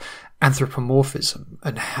role of anthropomorphism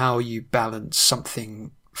and how you balance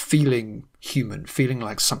something feeling human, feeling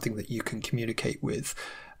like something that you can communicate with,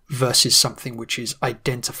 versus something which is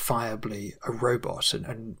identifiably a robot,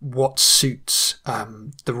 and what suits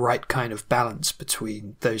the right kind of balance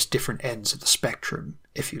between those different ends of the spectrum,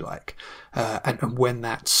 if you like, and when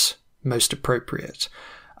that's most appropriate.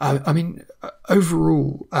 I mean,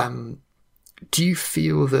 overall, do you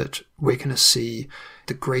feel that we're going to see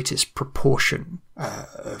the greatest proportion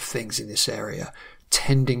of things in this area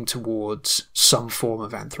tending towards some form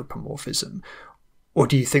of anthropomorphism? Or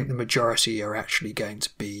do you think the majority are actually going to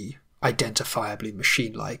be identifiably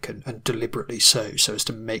machine-like and deliberately so as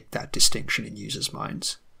to make that distinction in users'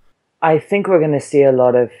 minds? I think we're going to see a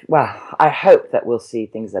lot of, I hope that we'll see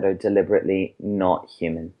things that are deliberately not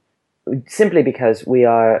human. Simply because we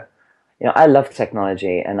are, I love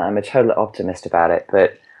technology and I'm a total optimist about it,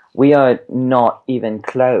 but we are not even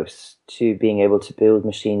close to being able to build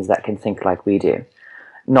machines that can think like we do.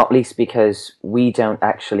 Not least because we don't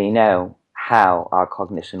actually know how our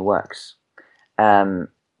cognition works.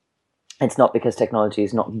 It's not because technology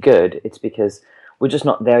is not good, it's because we're just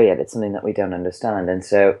not there yet. It's something that we don't understand. And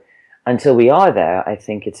so until we are there, I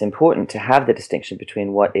think it's important to have the distinction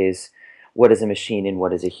between what is a machine and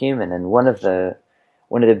what is a human. And one of the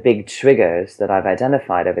big triggers that I've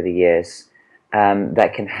identified over the years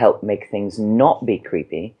that can help make things not be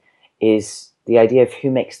creepy is the idea of who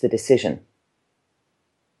makes the decision.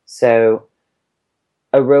 So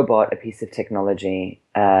a robot, a piece of technology,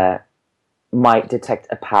 might detect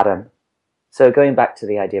a pattern. So going back to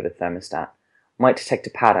the idea of a thermostat, might detect a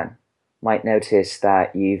pattern, might notice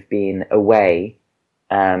that you've been away.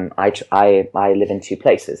 I live in two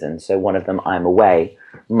places, and so one of them I'm away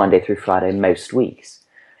Monday through Friday most weeks.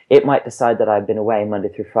 It might decide that I've been away Monday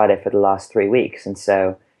through Friday for the last 3 weeks, and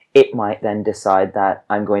so it might then decide that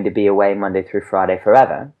I'm going to be away Monday through Friday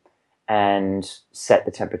forever and set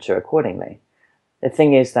the temperature accordingly. The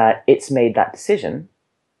thing is that it's made that decision.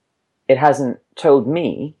 It hasn't told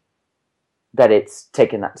me that it's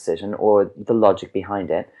taken that decision or the logic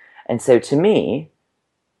behind it. And so to me,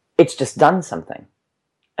 it's just done something.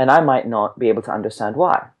 And I might not be able to understand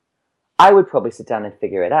why. I would probably sit down and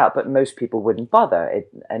figure it out, but most people wouldn't bother.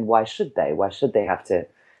 And why should they? Why should they have to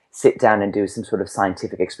sit down and do some sort of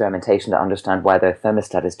scientific experimentation to understand why their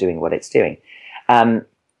thermostat is doing what it's doing?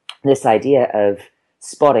 This idea of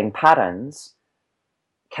spotting patterns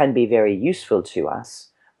can be very useful to us,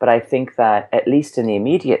 but I think that at least in the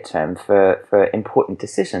immediate term for important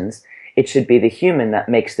decisions, it should be the human that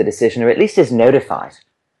makes the decision, or at least is notified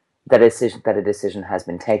that a decision has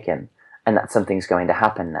been taken and that something's going to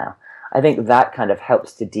happen now. I think that kind of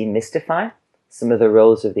helps to demystify some of the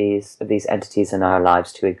roles of these entities in our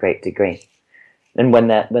lives to a great degree. And when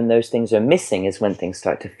those things are missing is when things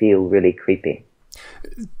start to feel really creepy.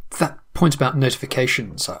 That point about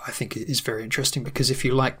notifications, I think, is very interesting, because if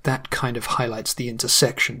you like, that kind of highlights the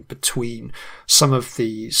intersection between some of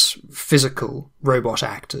these physical robot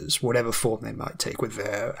actors, whatever form they might take, whether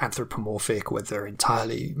they're anthropomorphic, whether they're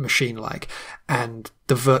entirely machine-like, and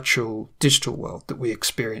the virtual digital world that we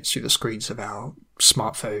experience through the screens of our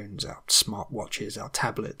smartphones, our smartwatches, our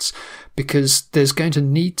tablets, because there's going to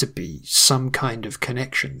need to be some kind of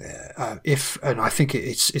connection there. And I think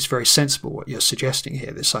it's very sensible what you're suggesting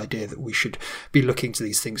here, this idea that we should be looking to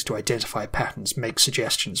these things to identify patterns, make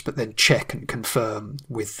suggestions, but then check and confirm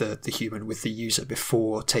with the human, with the user,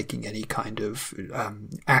 before taking any kind of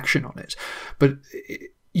action on it. But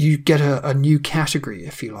you get a new category,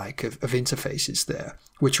 if you like, of interfaces there,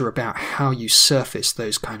 which are about how you surface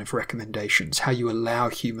those kind of recommendations, how you allow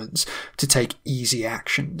humans to take easy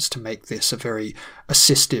actions to make this a very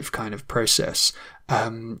assistive kind of process,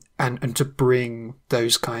 and to bring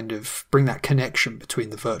that connection between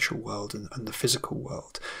the virtual world and the physical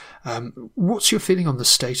world. What's your feeling on the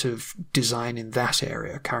state of design in that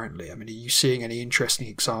area currently? I mean, are you seeing any interesting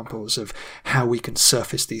examples of how we can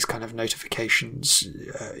surface these kind of notifications,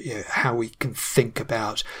 how we can think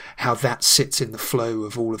about how that sits in the flow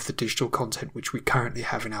of all of the digital content which we currently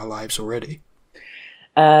have in our lives already?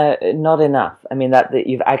 Not enough. I mean, that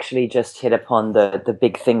you've actually just hit upon the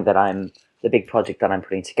big thing the big project that I'm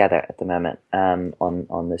putting together at the moment,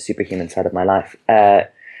 on the superhuman side of my life,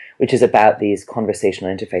 which is about these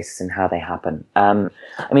conversational interfaces and how they happen. I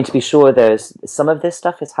mean, to be sure, there's some of this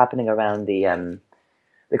stuff is happening around the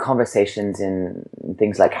conversations in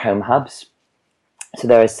things like home hubs. So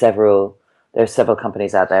there are several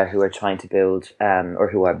companies out there who are trying to build, or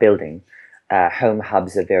who are building, home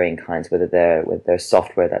hubs of varying kinds, whether they're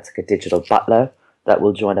software that's like a digital butler that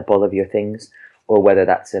will join up all of your things, or whether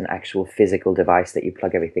that's an actual physical device that you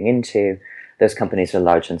plug everything into. Those companies are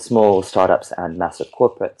large and small, startups and massive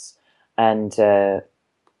corporates, and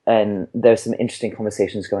there's some interesting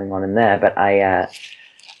conversations going on in there. But I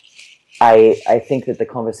think that the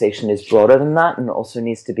conversation is broader than that, and also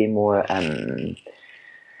needs to be more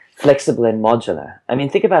flexible and modular. I mean,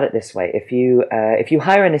 think about it this way: if you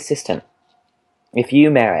hire an assistant, if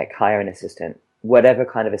you, Merrick, hire an assistant, whatever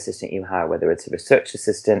kind of assistant you hire, whether it's a research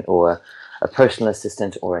assistant or a personal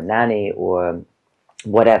assistant or a nanny or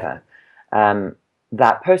whatever,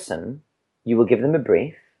 that person, you will give them a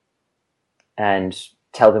brief and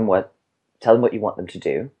tell them what you want them to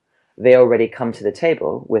do. They already come to the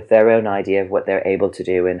table with their own idea of what they're able to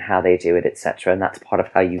do and how they do it, etc. And that's part of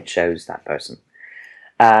how you chose that person.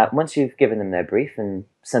 Once you've given them their brief and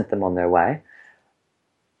sent them on their way,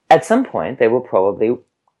 at some point they will probably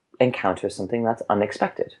encounter something that's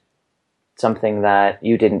unexpected, something that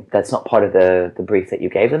that's not part of the brief that you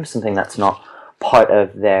gave them, something that's not part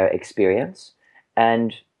of their experience.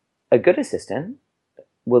 And a good assistant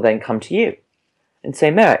will then come to you and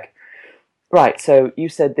say, Merrick, right, so you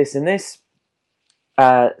said this and this,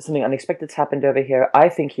 something unexpected's happened over here. I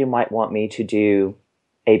think you might want me to do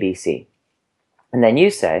ABC. And then you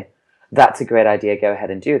say, that's a great idea, go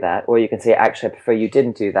ahead and do that. Or you can say, actually, I prefer you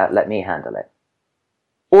didn't do that, let me handle it.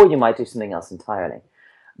 Or you might do something else entirely.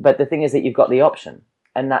 But the thing is that you've got the option.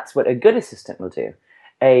 And that's what a good assistant will do.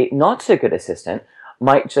 A not so good assistant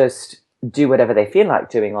might just do whatever they feel like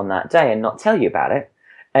doing on that day and not tell you about it.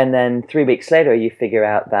 And then 3 weeks later, you figure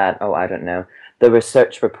out that, oh, I don't know, the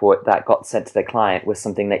research report that got sent to the client was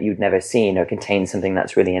something that you'd never seen or contained something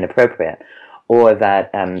that's really inappropriate. Or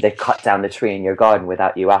that they cut down the tree in your garden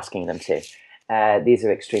without you asking them to. These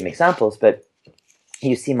are extreme examples, but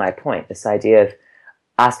you see my point. This idea of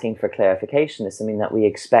asking for clarification is something that we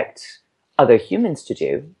expect other humans to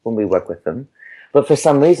do when we work with them. But for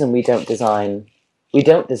some reason, we don't design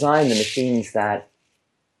the machines that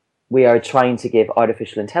we are trying to give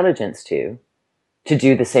artificial intelligence to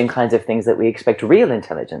do the same kinds of things that we expect real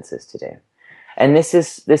intelligences to do. And this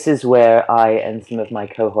is where I and some of my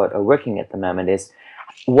cohort are working at the moment, is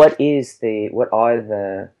what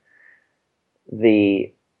are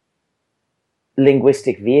the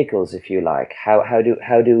linguistic vehicles, if you like? How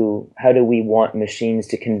do we want machines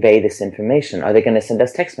to convey this information? Are they going to send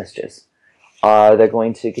us text messages? Are there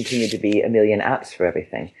going to continue to be a million apps for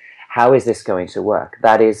everything? How is this going to work?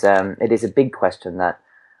 That is, it is a big question that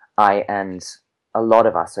I and a lot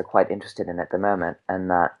of us are quite interested in at the moment, and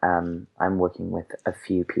that I'm working with a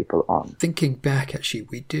few people on. Thinking back, actually,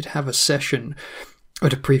 we did have a session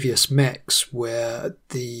at a previous MEX where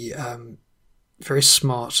the very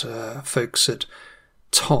smart folks at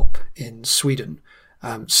TOP in Sweden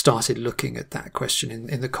started looking at that question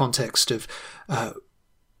in the context of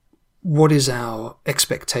what is our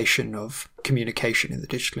expectation of communication in the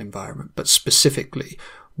digital environment, but specifically,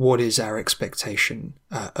 what is our expectation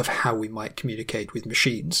of how we might communicate with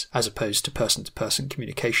machines as opposed to person-to-person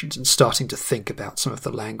communications, and starting to think about some of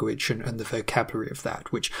the language and the vocabulary of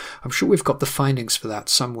that, which I'm sure we've got the findings for that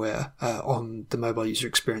somewhere on the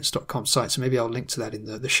mobileuserexperience.com site. So maybe I'll link to that in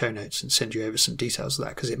the show notes and send you over some details of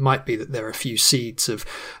that, because it might be that there are a few seeds of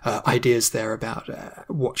ideas there about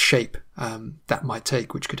what shape that might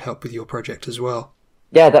take, which could help with your project as well.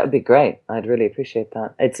 Yeah, that would be great. I'd really appreciate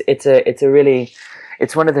that.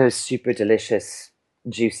 It's one of those super delicious,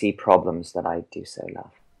 juicy problems that I do so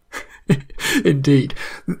love. Indeed.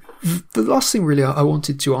 The last thing really I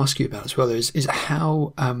wanted to ask you about as well is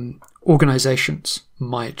how organizations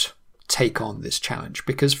might take on this challenge,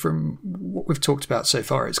 because from what we've talked about so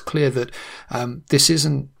far, it's clear that this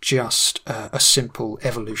isn't just a simple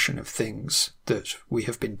evolution of things that we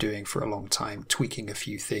have been doing for a long time, tweaking a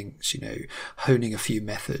few things, honing a few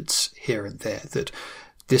methods here and there, that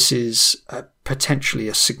this is potentially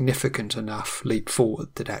a significant enough leap forward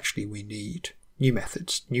that actually we need new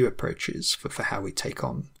methods, new approaches for how we take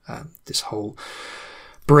on this whole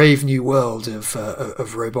brave new world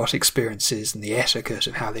of robot experiences and the etiquette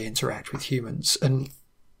of how they interact with humans. And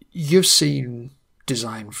you've seen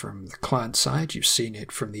design from the client side, you've seen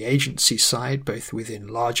it from the agency side, both within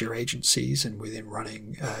larger agencies and within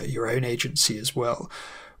running your own agency as well.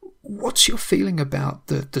 What's your feeling about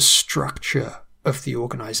the structure of the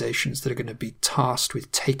organizations that are going to be tasked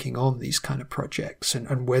with taking on these kind of projects,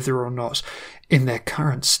 and whether or not in their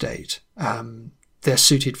current state they're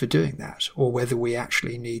suited for doing that, or whether we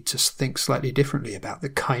actually need to think slightly differently about the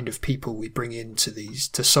kind of people we bring into these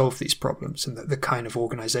to solve these problems, and the kind of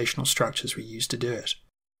organizational structures we use to do it?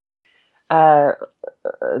 A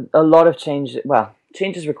lot of change. Well,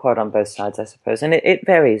 change is required on both sides, I suppose, and it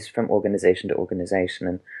varies from organization to organization.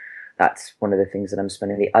 And that's one of the things that I'm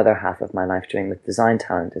spending the other half of my life doing with Design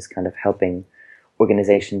Talent, is kind of helping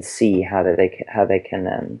organizations see how they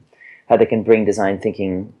can bring design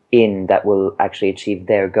thinking in that will actually achieve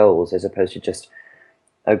their goals, as opposed to just,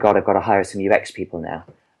 oh God, I've got to hire some UX people now.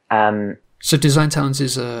 So Design Talent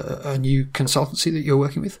is a new consultancy that you're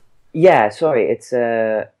working with? Yeah, sorry,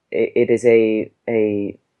 it is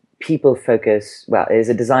a people focused. Well, it is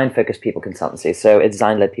a design focused people consultancy. So a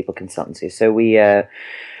design led people consultancy. So we are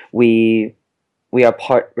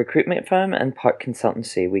part recruitment firm and part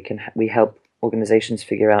consultancy. We help organizations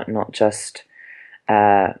figure out not just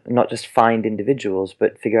find individuals,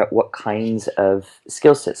 but figure out what kinds of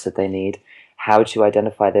skill sets that they need, how to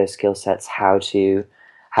identify those skill sets, how to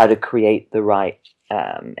create the right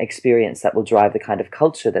experience that will drive the kind of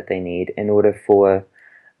culture that they need in order for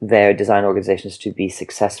their design organizations to be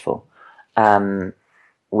successful,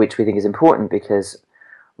 which we think is important because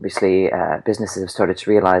obviously businesses have started to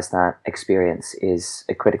realize that experience is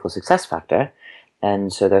a critical success factor,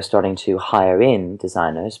 and so they're starting to hire in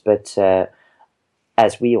designers, but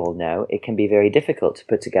as we all know, it can be very difficult to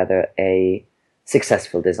put together a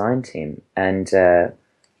successful design team, and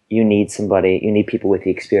you need people with the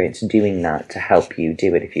experience doing that to help you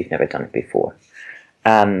do it if you've never done it before.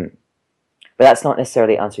 But that's not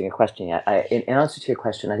necessarily answering your question yet. In answer to your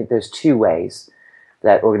question, I think there's two ways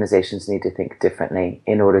that organizations need to think differently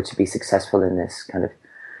in order to be successful in this kind of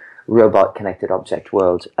robot connected object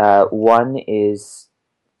world. One is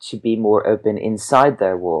to be more open inside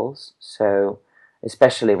their walls. So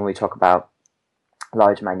especially when we talk about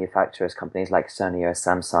large manufacturers, companies like Sony or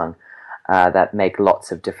Samsung, that make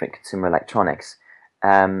lots of different consumer electronics,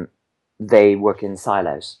 they work in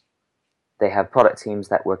silos. They have product teams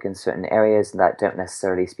that work in certain areas that don't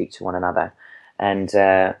necessarily speak to one another. And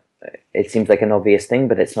it seems like an obvious thing,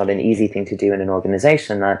 but it's not an easy thing to do in an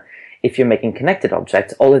organization, that if you're making connected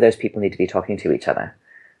objects, all of those people need to be talking to each other.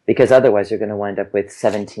 Because otherwise you're going to wind up with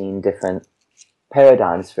 17 different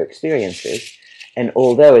paradigms for experiences. And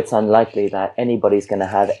although it's unlikely that anybody's going to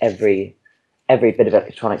have every bit of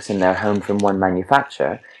electronics in their home from one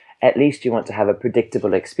manufacturer, at least you want to have a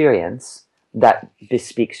predictable experience that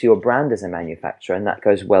bespeaks your brand as a manufacturer, and that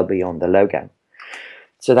goes well beyond the logo.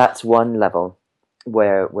 So that's one level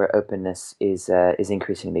where openness is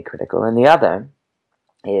increasingly critical. And the other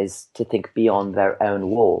is to think beyond their own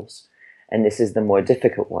walls. And this is the more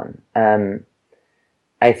difficult one.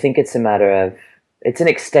 I think it's an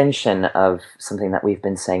extension of something that we've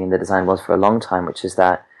been saying in the design world for a long time, which is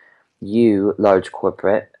that you, large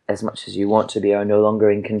corporate, as much as you want to be, are no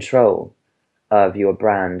longer in control of your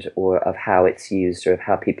brand or of how it's used or of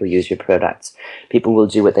how people use your products. People will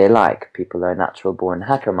do what they like. People are natural born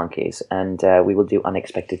hacker monkeys, and we will do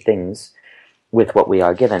unexpected things with what we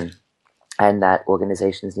are given. And that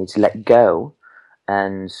organizations need to let go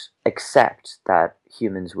and accept that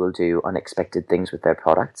humans will do unexpected things with their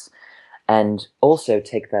products, and also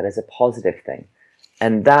take that as a positive thing.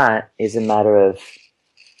 And that is a matter of,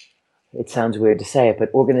 it sounds weird to say it,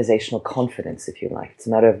 but organizational confidence, if you like. It's a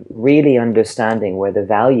matter of really understanding where the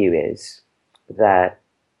value is that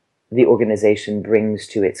the organization brings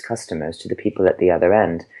to its customers, to the people at the other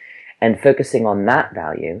end, and focusing on that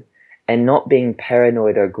value and not being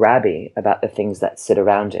paranoid or grabby about the things that sit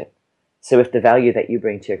around it. So if the value that you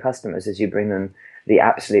bring to your customers is you bring them the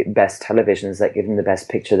absolute best televisions that give them the best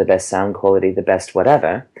picture, the best sound quality, the best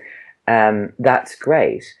whatever, that's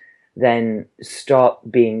great. Then stop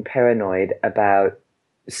being paranoid about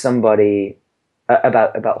somebody,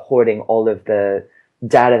 about hoarding all of the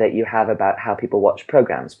data that you have about how people watch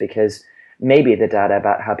programs, because maybe the data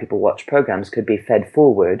about how people watch programs could be fed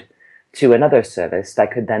forward to another service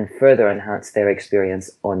that could then further enhance their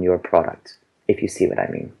experience on your product, if you see what I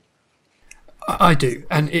mean. I do,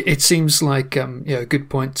 and it seems like a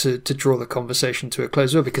good point to draw the conversation to a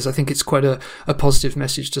close, because I think it's quite a positive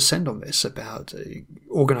message to send on this about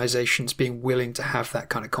organizations being willing to have that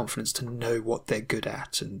kind of confidence, to know what they're good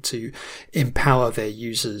at, and to empower their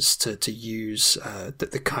users to use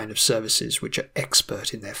the kind of services which are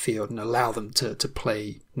expert in their field and allow them to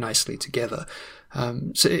play nicely together.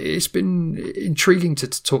 So it's been intriguing to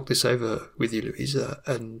talk this over with you, Louisa,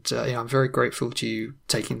 and I'm very grateful to you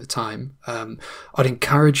taking the time. I'd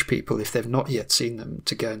encourage people, if they've not yet seen them,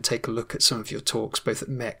 to go and take a look at some of your talks, both at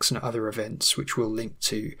MEX and at other events, which we'll link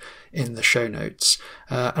to in the show notes.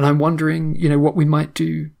 And I'm wondering, what we might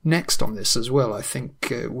do next on this as well. I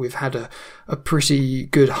think we've had a pretty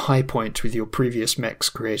good high point with your previous MEX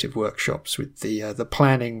creative workshops, with the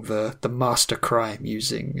planning the master crime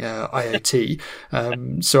using IoT.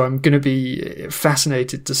 So I'm going to be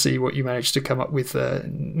fascinated to see what you manage to come up with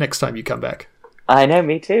next time you come back. I know,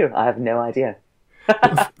 me too. I have no idea.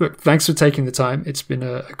 Look, thanks for taking the time. It's been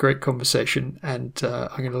a great conversation, and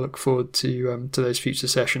I'm going to look forward to those future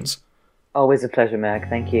sessions. Always a pleasure, Mark.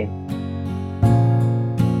 Thank you.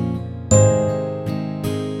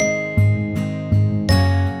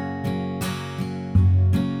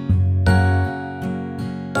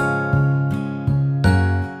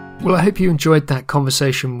 Well, I hope you enjoyed that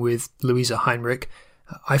conversation with Louisa Heinrich.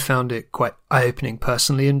 I found it quite eye-opening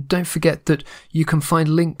personally, and don't forget that you can find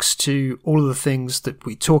links to all of the things that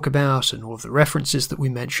we talk about and all of the references that we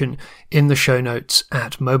mention in the show notes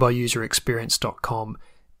at mobileuserexperience.com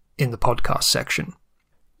in the podcast section.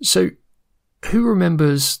 So, who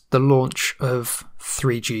remembers the launch of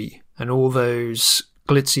 3G and all those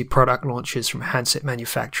glitzy product launches from handset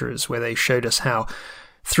manufacturers where they showed us how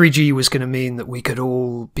 3G was going to mean that we could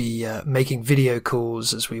all be making video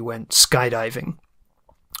calls as we went skydiving?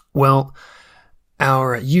 Well,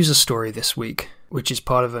 our user story this week, which is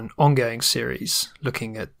part of an ongoing series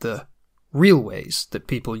looking at the real ways that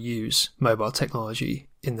people use mobile technology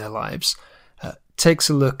in their lives, takes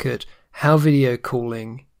a look at how video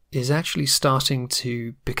calling is actually starting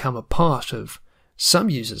to become a part of some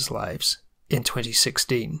users' lives in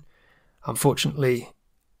 2016. Unfortunately,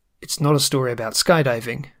 it's not a story about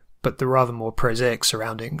skydiving, but the rather more prosaic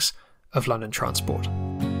surroundings of London transport.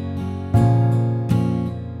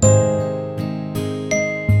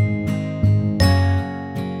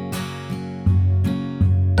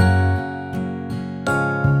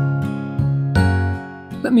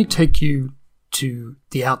 Let me take you to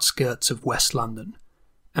the outskirts of West London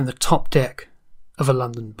and the top deck of a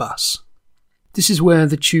London bus. This is where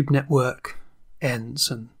the tube network ends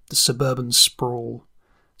and the suburban sprawl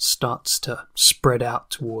starts to spread out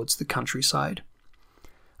towards the countryside.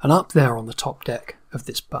 And up there on the top deck of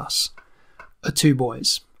this bus are two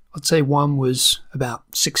boys. I'd say one was about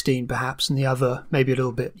 16 perhaps, and the other maybe a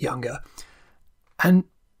little bit younger. And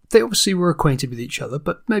they obviously were acquainted with each other,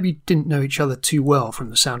 but maybe didn't know each other too well from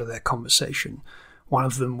the sound of their conversation. One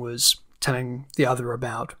of them was telling the other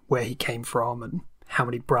about where he came from and how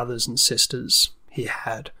many brothers and sisters he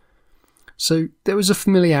had. So there was a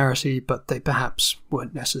familiarity, but they perhaps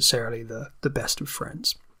weren't necessarily the best of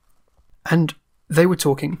friends. And they were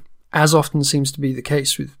talking, as often seems to be the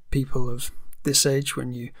case with people of this age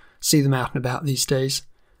when you see them out and about these days,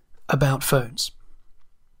 about phones.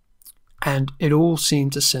 And it all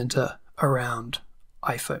seemed to centre around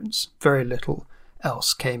iPhones. Very little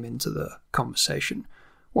else came into the conversation.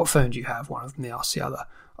 What phone do you have? One of them asked the other.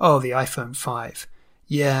 Oh, the iPhone 5.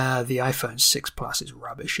 Yeah, the iPhone 6 Plus is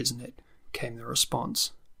rubbish, isn't it? Came the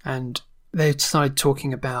response. And they started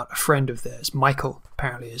talking about a friend of theirs, Michael,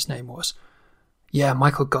 apparently his name was. Yeah,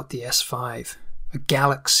 Michael got the S5, a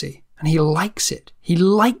Galaxy, and he likes it. He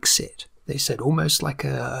likes it, they said, almost like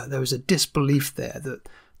there was a disbelief there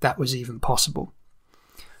that was even possible.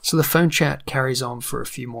 So the phone chat carries on for a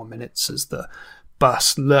few more minutes as the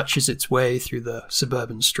bus lurches its way through the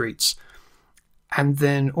suburban streets. And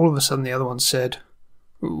then all of a sudden the other one said,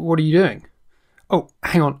 "What are you doing?" "Oh,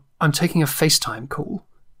 hang on, I'm taking a FaceTime call,"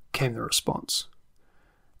 came the response.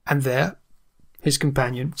 And there, his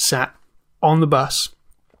companion sat on the bus,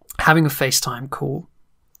 having a FaceTime call,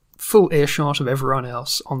 full earshot of everyone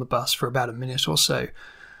else on the bus for about a minute or so.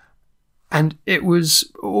 And it was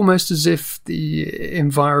almost as if the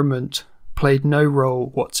environment played no role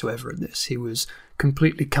whatsoever in this. He was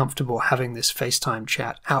completely comfortable having this FaceTime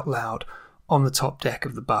chat out loud on the top deck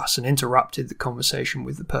of the bus and interrupted the conversation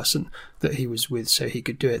with the person that he was with so he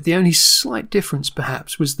could do it. The only slight difference,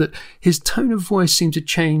 perhaps, was that his tone of voice seemed to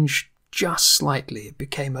change just slightly. It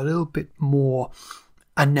became a little bit more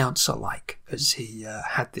announcer-like as he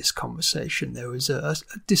had this conversation. There was a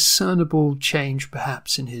discernible change,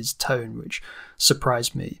 perhaps, in his tone, which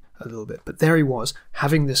surprised me a little bit. But there he was,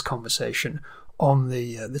 having this conversation on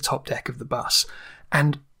the top deck of the bus.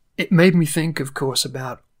 And it made me think, of course,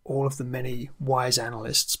 about all of the many wise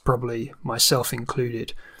analysts, probably myself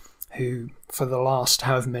included, who for the last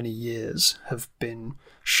however many years have been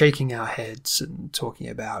shaking our heads and talking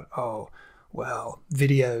about, oh, well,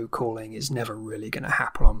 video calling is never really going to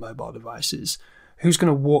happen on mobile devices. Who's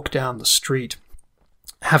going to walk down the street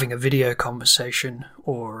having a video conversation,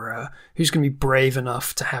 or who's going to be brave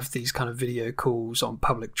enough to have these kind of video calls on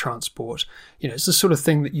public transport? You know, it's the sort of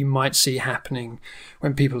thing that you might see happening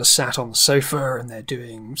when people are sat on the sofa and they're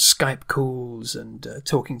doing Skype calls and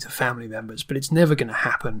talking to family members, but it's never going to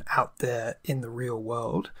happen out there in the real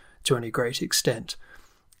world to any great extent.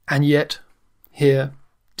 And yet, here,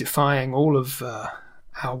 defying all of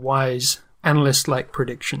our wise analyst-like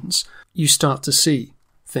predictions, you start to see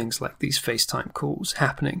things like these FaceTime calls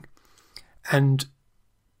happening. And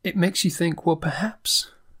it makes you think, well,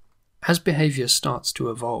 perhaps as behavior starts to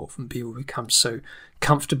evolve and people become so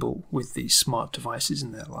comfortable with these smart devices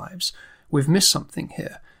in their lives, we've missed something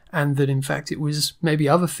here, and that in fact it was maybe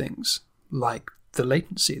other things like the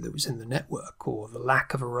latency that was in the network or the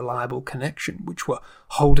lack of a reliable connection which were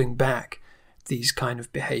holding back these kind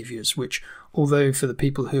of behaviors, which, although for the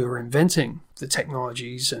people who are inventing the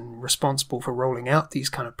technologies and responsible for rolling out these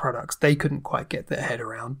kind of products, they couldn't quite get their head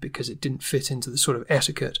around because it didn't fit into the sort of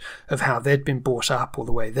etiquette of how they'd been brought up or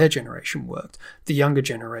the way their generation worked. The younger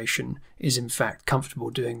generation is in fact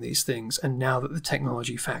comfortable doing these things, and now that the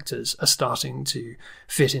technology factors are starting to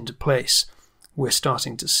fit into place, we're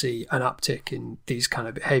starting to see an uptick in these kind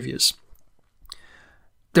of behaviors.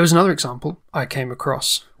 There was another example I came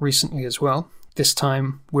across recently as well. This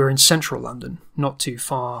time we're in central London, not too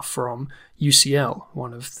far from UCL,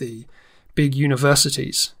 one of the big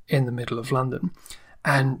universities in the middle of London.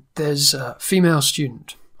 And there's a female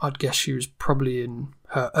student. I'd guess she was probably in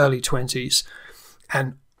her early 20s.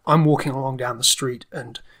 And I'm walking along down the street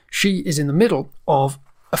and she is in the middle of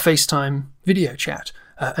a FaceTime video chat.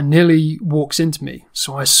 And nearly walks into me.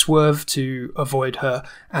 So I swerve to avoid her,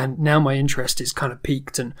 and now my interest is kind of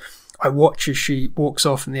piqued, and I watch as she walks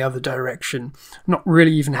off in the other direction, not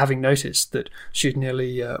really even having noticed that she had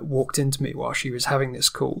nearly walked into me while she was having this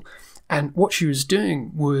call. And what she was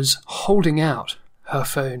doing was holding out her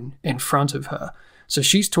phone in front of her. So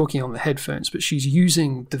she's talking on the headphones, but she's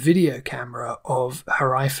using the video camera of her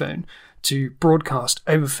iPhone to broadcast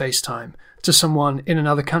over FaceTime to someone in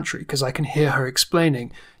another country, because I can hear her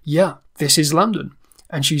explaining, yeah, this is London.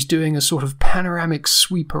 And she's doing a sort of panoramic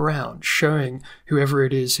sweep around, showing whoever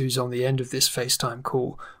it is who's on the end of this FaceTime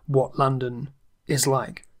call what London is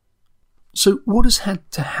like. So what has had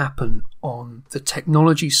to happen on the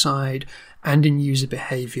technology side and in user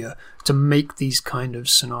behavior to make these kind of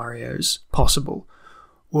scenarios possible?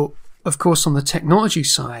 Well, of course, on the technology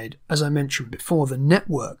side, as I mentioned before, the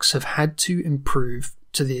networks have had to improve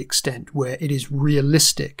to the extent where it is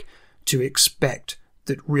realistic to expect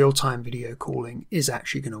that real-time video calling is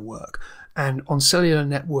actually going to work. And on cellular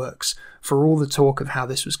networks, for all the talk of how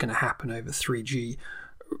this was going to happen over 3G,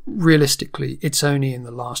 realistically, it's only in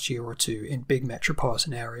the last year or two in big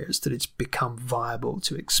metropolitan areas that it's become viable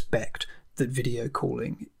to expect that video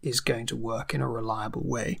calling is going to work in a reliable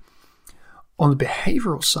way. On the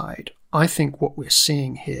behavioral side, I think what we're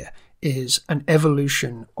seeing here is an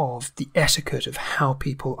evolution of the etiquette of how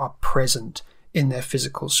people are present in their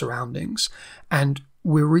physical surroundings. And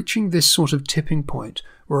we're reaching this sort of tipping point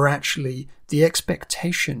where actually the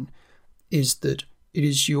expectation is that it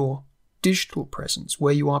is your digital presence,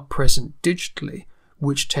 where you are present digitally,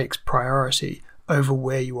 which takes priority over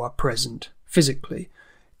where you are present physically.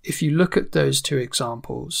 If you look at those two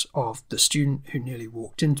examples of the student who nearly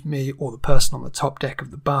walked into me or the person on the top deck of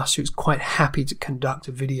the bus who's quite happy to conduct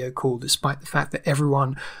a video call despite the fact that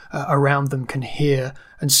everyone around them can hear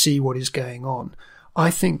and see what is going on, I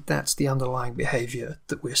think that's the underlying behavior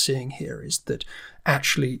that we're seeing here, is that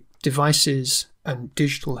actually devices and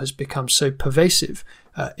digital has become so pervasive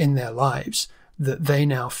in their lives that they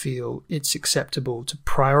now feel it's acceptable to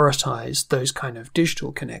prioritize those kind of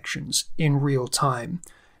digital connections in real time,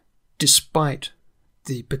 despite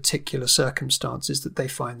the particular circumstances that they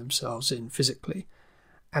find themselves in physically.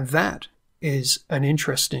 And that is an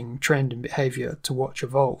interesting trend in behavior to watch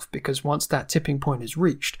evolve, because once that tipping point is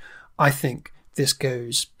reached, I think this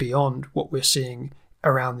goes beyond what we're seeing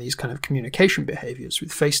around these kind of communication behaviors with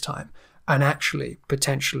FaceTime, and actually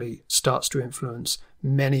potentially starts to influence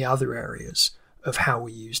many other areas of how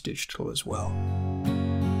we use digital as well.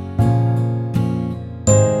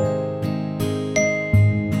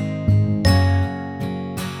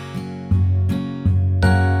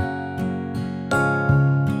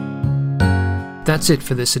 That's it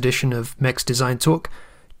for this edition of MEX Design Talk.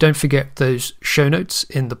 Don't forget those show notes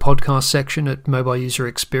in the podcast section at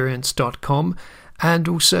mobileuserexperience.com, and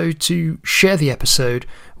also to share the episode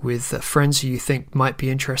with friends who you think might be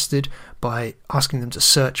interested by asking them to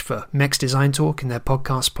search for MEX Design Talk in their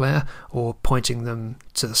podcast player or pointing them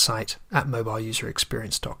to the site at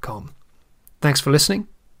mobileuserexperience.com. Thanks for listening.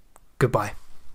 Goodbye.